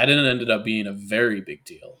 And that ended up being a very big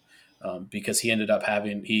deal, because he ended up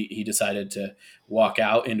he decided to walk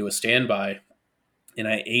out into a standby, and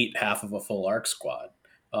I ate half of a full arc squad,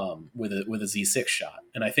 with a Z6 shot.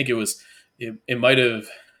 And I think it might have,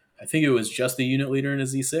 I think it was just the unit leader in a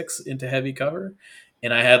Z6 into heavy cover,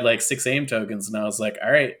 and I had like 6 aim tokens, and I was like,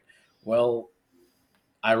 all right, well,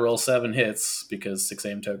 I roll 7 hits because 6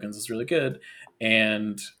 aim tokens is really good,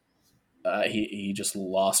 and he just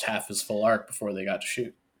lost half his full arc before they got to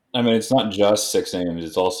shoot. I mean, it's not just 6 aims;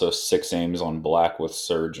 it's also 6 aims on black with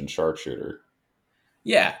surge and sharpshooter.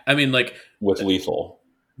 Yeah, I mean, like with lethal.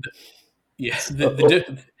 Yeah,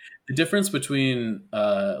 the difference between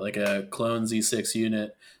like a clone Z6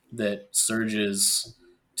 unit that surges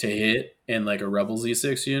to hit and like a Rebel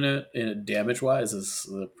Z6 unit, damage wise, is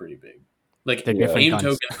pretty big. Like They're different aim guns.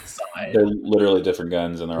 tokens aside, They're literally different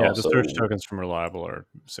guns, and they're also the surge tokens from reliable are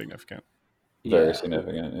significant. Very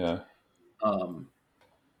significant, yeah.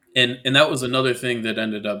 And that was another thing that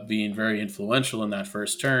ended up being very influential in that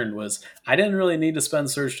first turn was I didn't really need to spend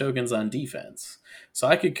surge tokens on defense. So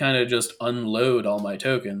I could kind of just unload all my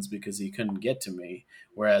tokens because he couldn't get to me,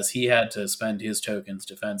 whereas he had to spend his tokens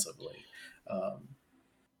defensively.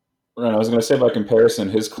 Right, I was going to say by comparison,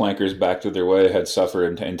 his clankers back to their way had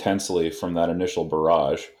suffered intensely from that initial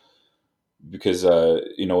barrage because,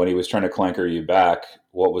 when he was trying to clanker you back,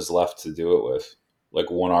 what was left to do it with? Like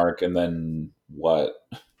 1 arc and then what?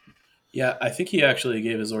 Yeah, I think he actually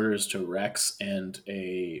gave his orders to Rex and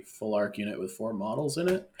a full arc unit with 4 models in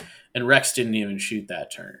it, and Rex didn't even shoot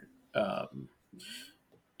that turn.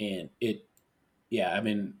 And I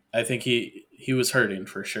mean, I think he was hurting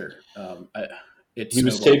for sure. He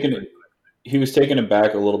was taken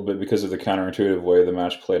aback a little bit because of the counterintuitive way the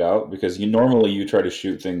match played out. Because you try to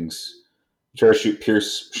shoot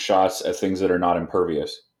pierce shots at things that are not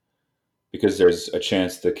impervious, because there's a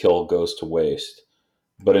chance the kill goes to waste.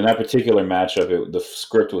 But in that particular matchup, the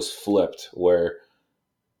script was flipped, where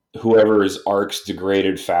whoever's arcs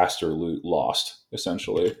degraded faster lost,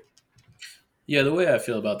 essentially. Yeah, the way I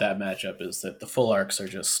feel about that matchup is that the full arcs are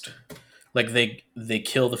just like they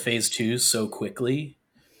kill the phase 2 so quickly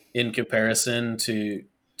in comparison to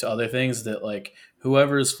other things that like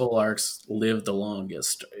whoever's full arcs live the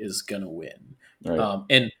longest is gonna win. Right.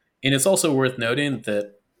 And it's also worth noting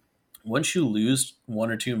that once you lose 1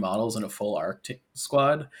 or 2 models in a full arc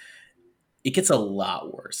squad, it gets a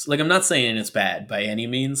lot worse. Like, I'm not saying it's bad by any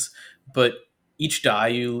means, but each die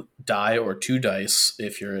or 2 dice,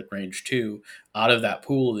 if you're at range 2, out of that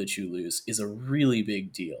pool that you lose is a really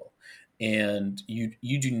big deal. And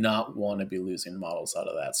you do not want to be losing models out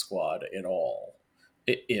of that squad at all,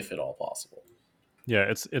 if at all possible.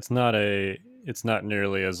 Yeah, it's not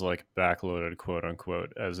nearly as like backloaded, quote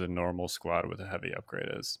unquote, as a normal squad with a heavy upgrade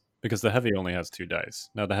is, because the heavy only has 2 dice.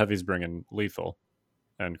 Now the heavy's bringing lethal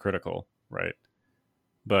and critical, right?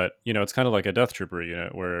 But it's kind of like a Death Trooper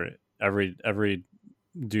unit where every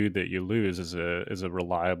dude that you lose is a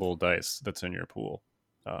reliable dice that's in your pool.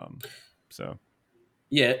 So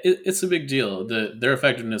yeah, it's a big deal. Their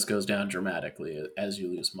effectiveness goes down dramatically as you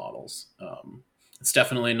lose models. It's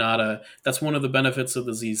definitely not that's one of the benefits of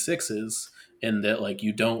the Z6s, in that like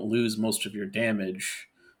you don't lose most of your damage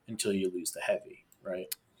until you lose the heavy,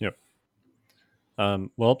 right? Yep.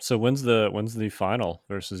 Well, so when's the final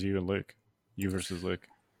versus you and Luke? You versus Luke.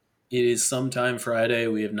 It is sometime Friday.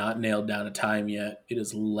 We have not nailed down a time yet. It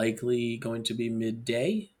is likely going to be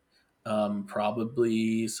midday,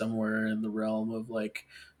 probably somewhere in the realm of like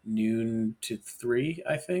noon to 3,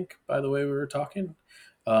 I think, by the way we were talking.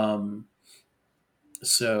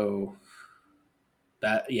 So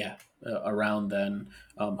that, around then,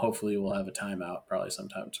 hopefully we'll have a timeout probably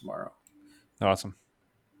sometime tomorrow. Awesome.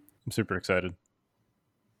 I'm super excited.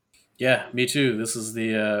 Yeah, me too. This is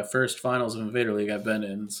the first finals of Invader League I've been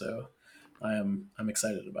in, so I'm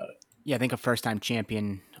excited about it. Yeah, I think a first-time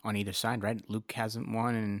champion on either side, right? Luke hasn't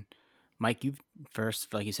won, and Mike, you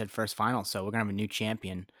first, like you said, first final. So we're gonna have a new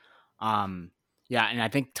champion. Yeah, and I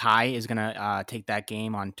think Ty is gonna take that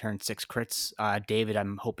game on turn 6 crits. David,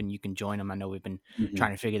 I'm hoping you can join him. I know we've been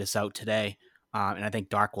trying to figure this out today, and I think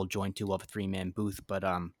Dark will join too. We'll have a 3-man booth, but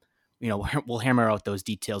we'll hammer out those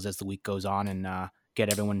details as the week goes on and get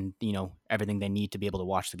everyone everything they need to be able to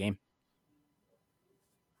watch the game.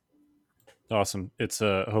 Awesome. It's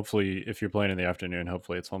hopefully if you're playing in the afternoon,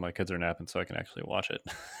 hopefully it's while my kids are napping so I can actually watch it.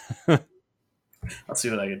 I'll see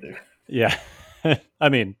what I can do. Yeah. I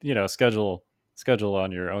mean, schedule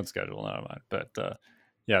on your own schedule, not on mine. But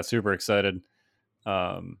yeah, super excited.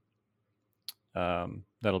 Um,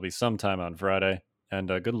 that'll be sometime on Friday, and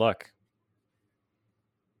good luck.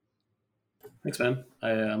 Thanks, man.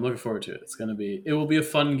 I'm looking forward to it. It will be a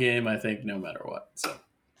fun game, I think, no matter what. So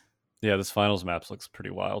Yeah, this finals map looks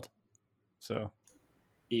pretty wild. So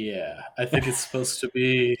yeah, I think it's supposed to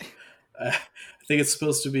be. I think it's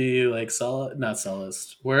supposed to be like not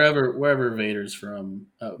Sullust, wherever Vader's from.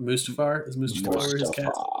 Mustafar is Mustafar where his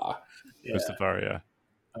castle. Mustafa. Yeah. Mustafar,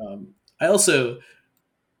 yeah. I also,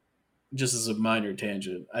 just as a minor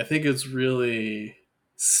tangent, I think it's really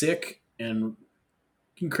sick and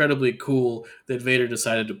incredibly cool that Vader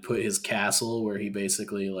decided to put his castle where he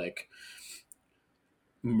basically like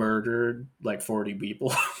murdered like 40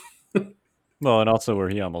 people. Well, and also where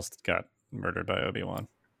he almost got murdered by Obi-Wan.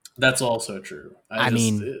 That's also true. I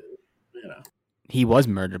mean, you know, he was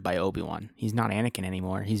murdered by Obi-Wan. He's not Anakin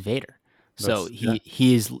anymore. He's Vader. So Yeah.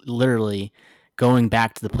 he is literally going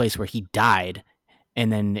back to the place where he died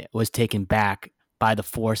and then was taken back by the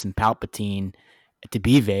Force and Palpatine to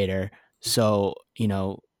be Vader. So,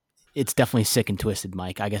 it's definitely sick and twisted,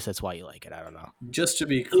 Mike. I guess that's why you like it. I don't know. just to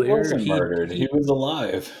be He clear, wasn't murdered. He was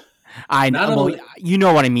alive. I Not know. only- You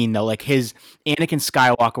know what I mean, though. Like his Anakin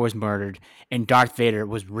Skywalker was murdered, and Darth Vader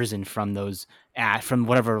was risen from those from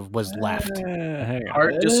whatever was left. Hang on.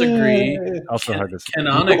 hard disagree. Also hard to say.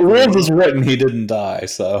 Canonically, Rules is written. He didn't die.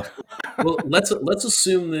 So well, let's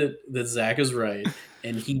assume that Zach is right,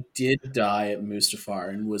 and he did die at Mustafar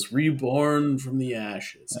and was reborn from the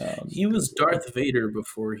ashes. He was Darth Vader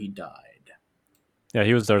before he died. Yeah,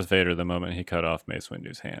 he was Darth Vader the moment he cut off Mace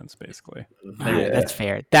Windu's hands, basically. All right, that's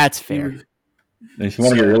fair. That's fair. if you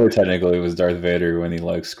want to get really technical, he was Darth Vader when he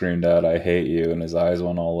like screamed out "I hate you" and his eyes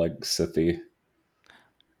went all like Sithy.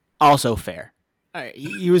 Also fair. All right,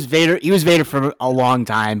 he was Vader. He was Vader for a long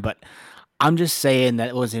time, but I'm just saying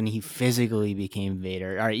that wasn't he physically became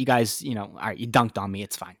Vader. All right, you guys, all right, you dunked on me.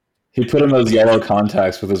 It's fine. He put on those yellow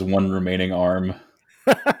contacts with his one remaining arm.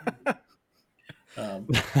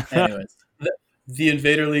 Anyways, the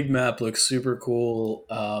Invader League map looks super cool.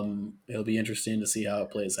 It'll be interesting to see how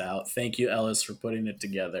it plays out. Thank you, Ellis, for putting it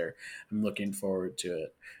together. I'm looking forward to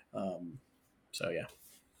it. So yeah.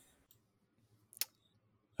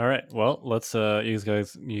 All right. Well, let's. You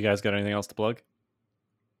guys got anything else to plug?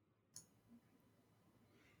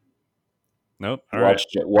 Nope. All right.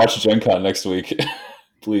 Watch Gen Con next week,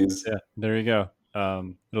 please. Yeah, there you go.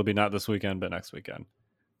 It'll be not this weekend, but next weekend.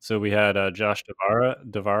 So we had Josh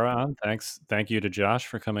Devera on. Thank you to Josh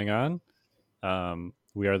for coming on.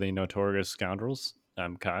 We are the Notorious Scoundrels.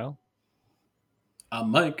 I'm Kyle. I'm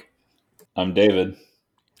Mike. I'm David.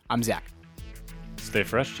 I'm Zach. Stay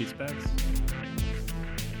fresh, cheese bags.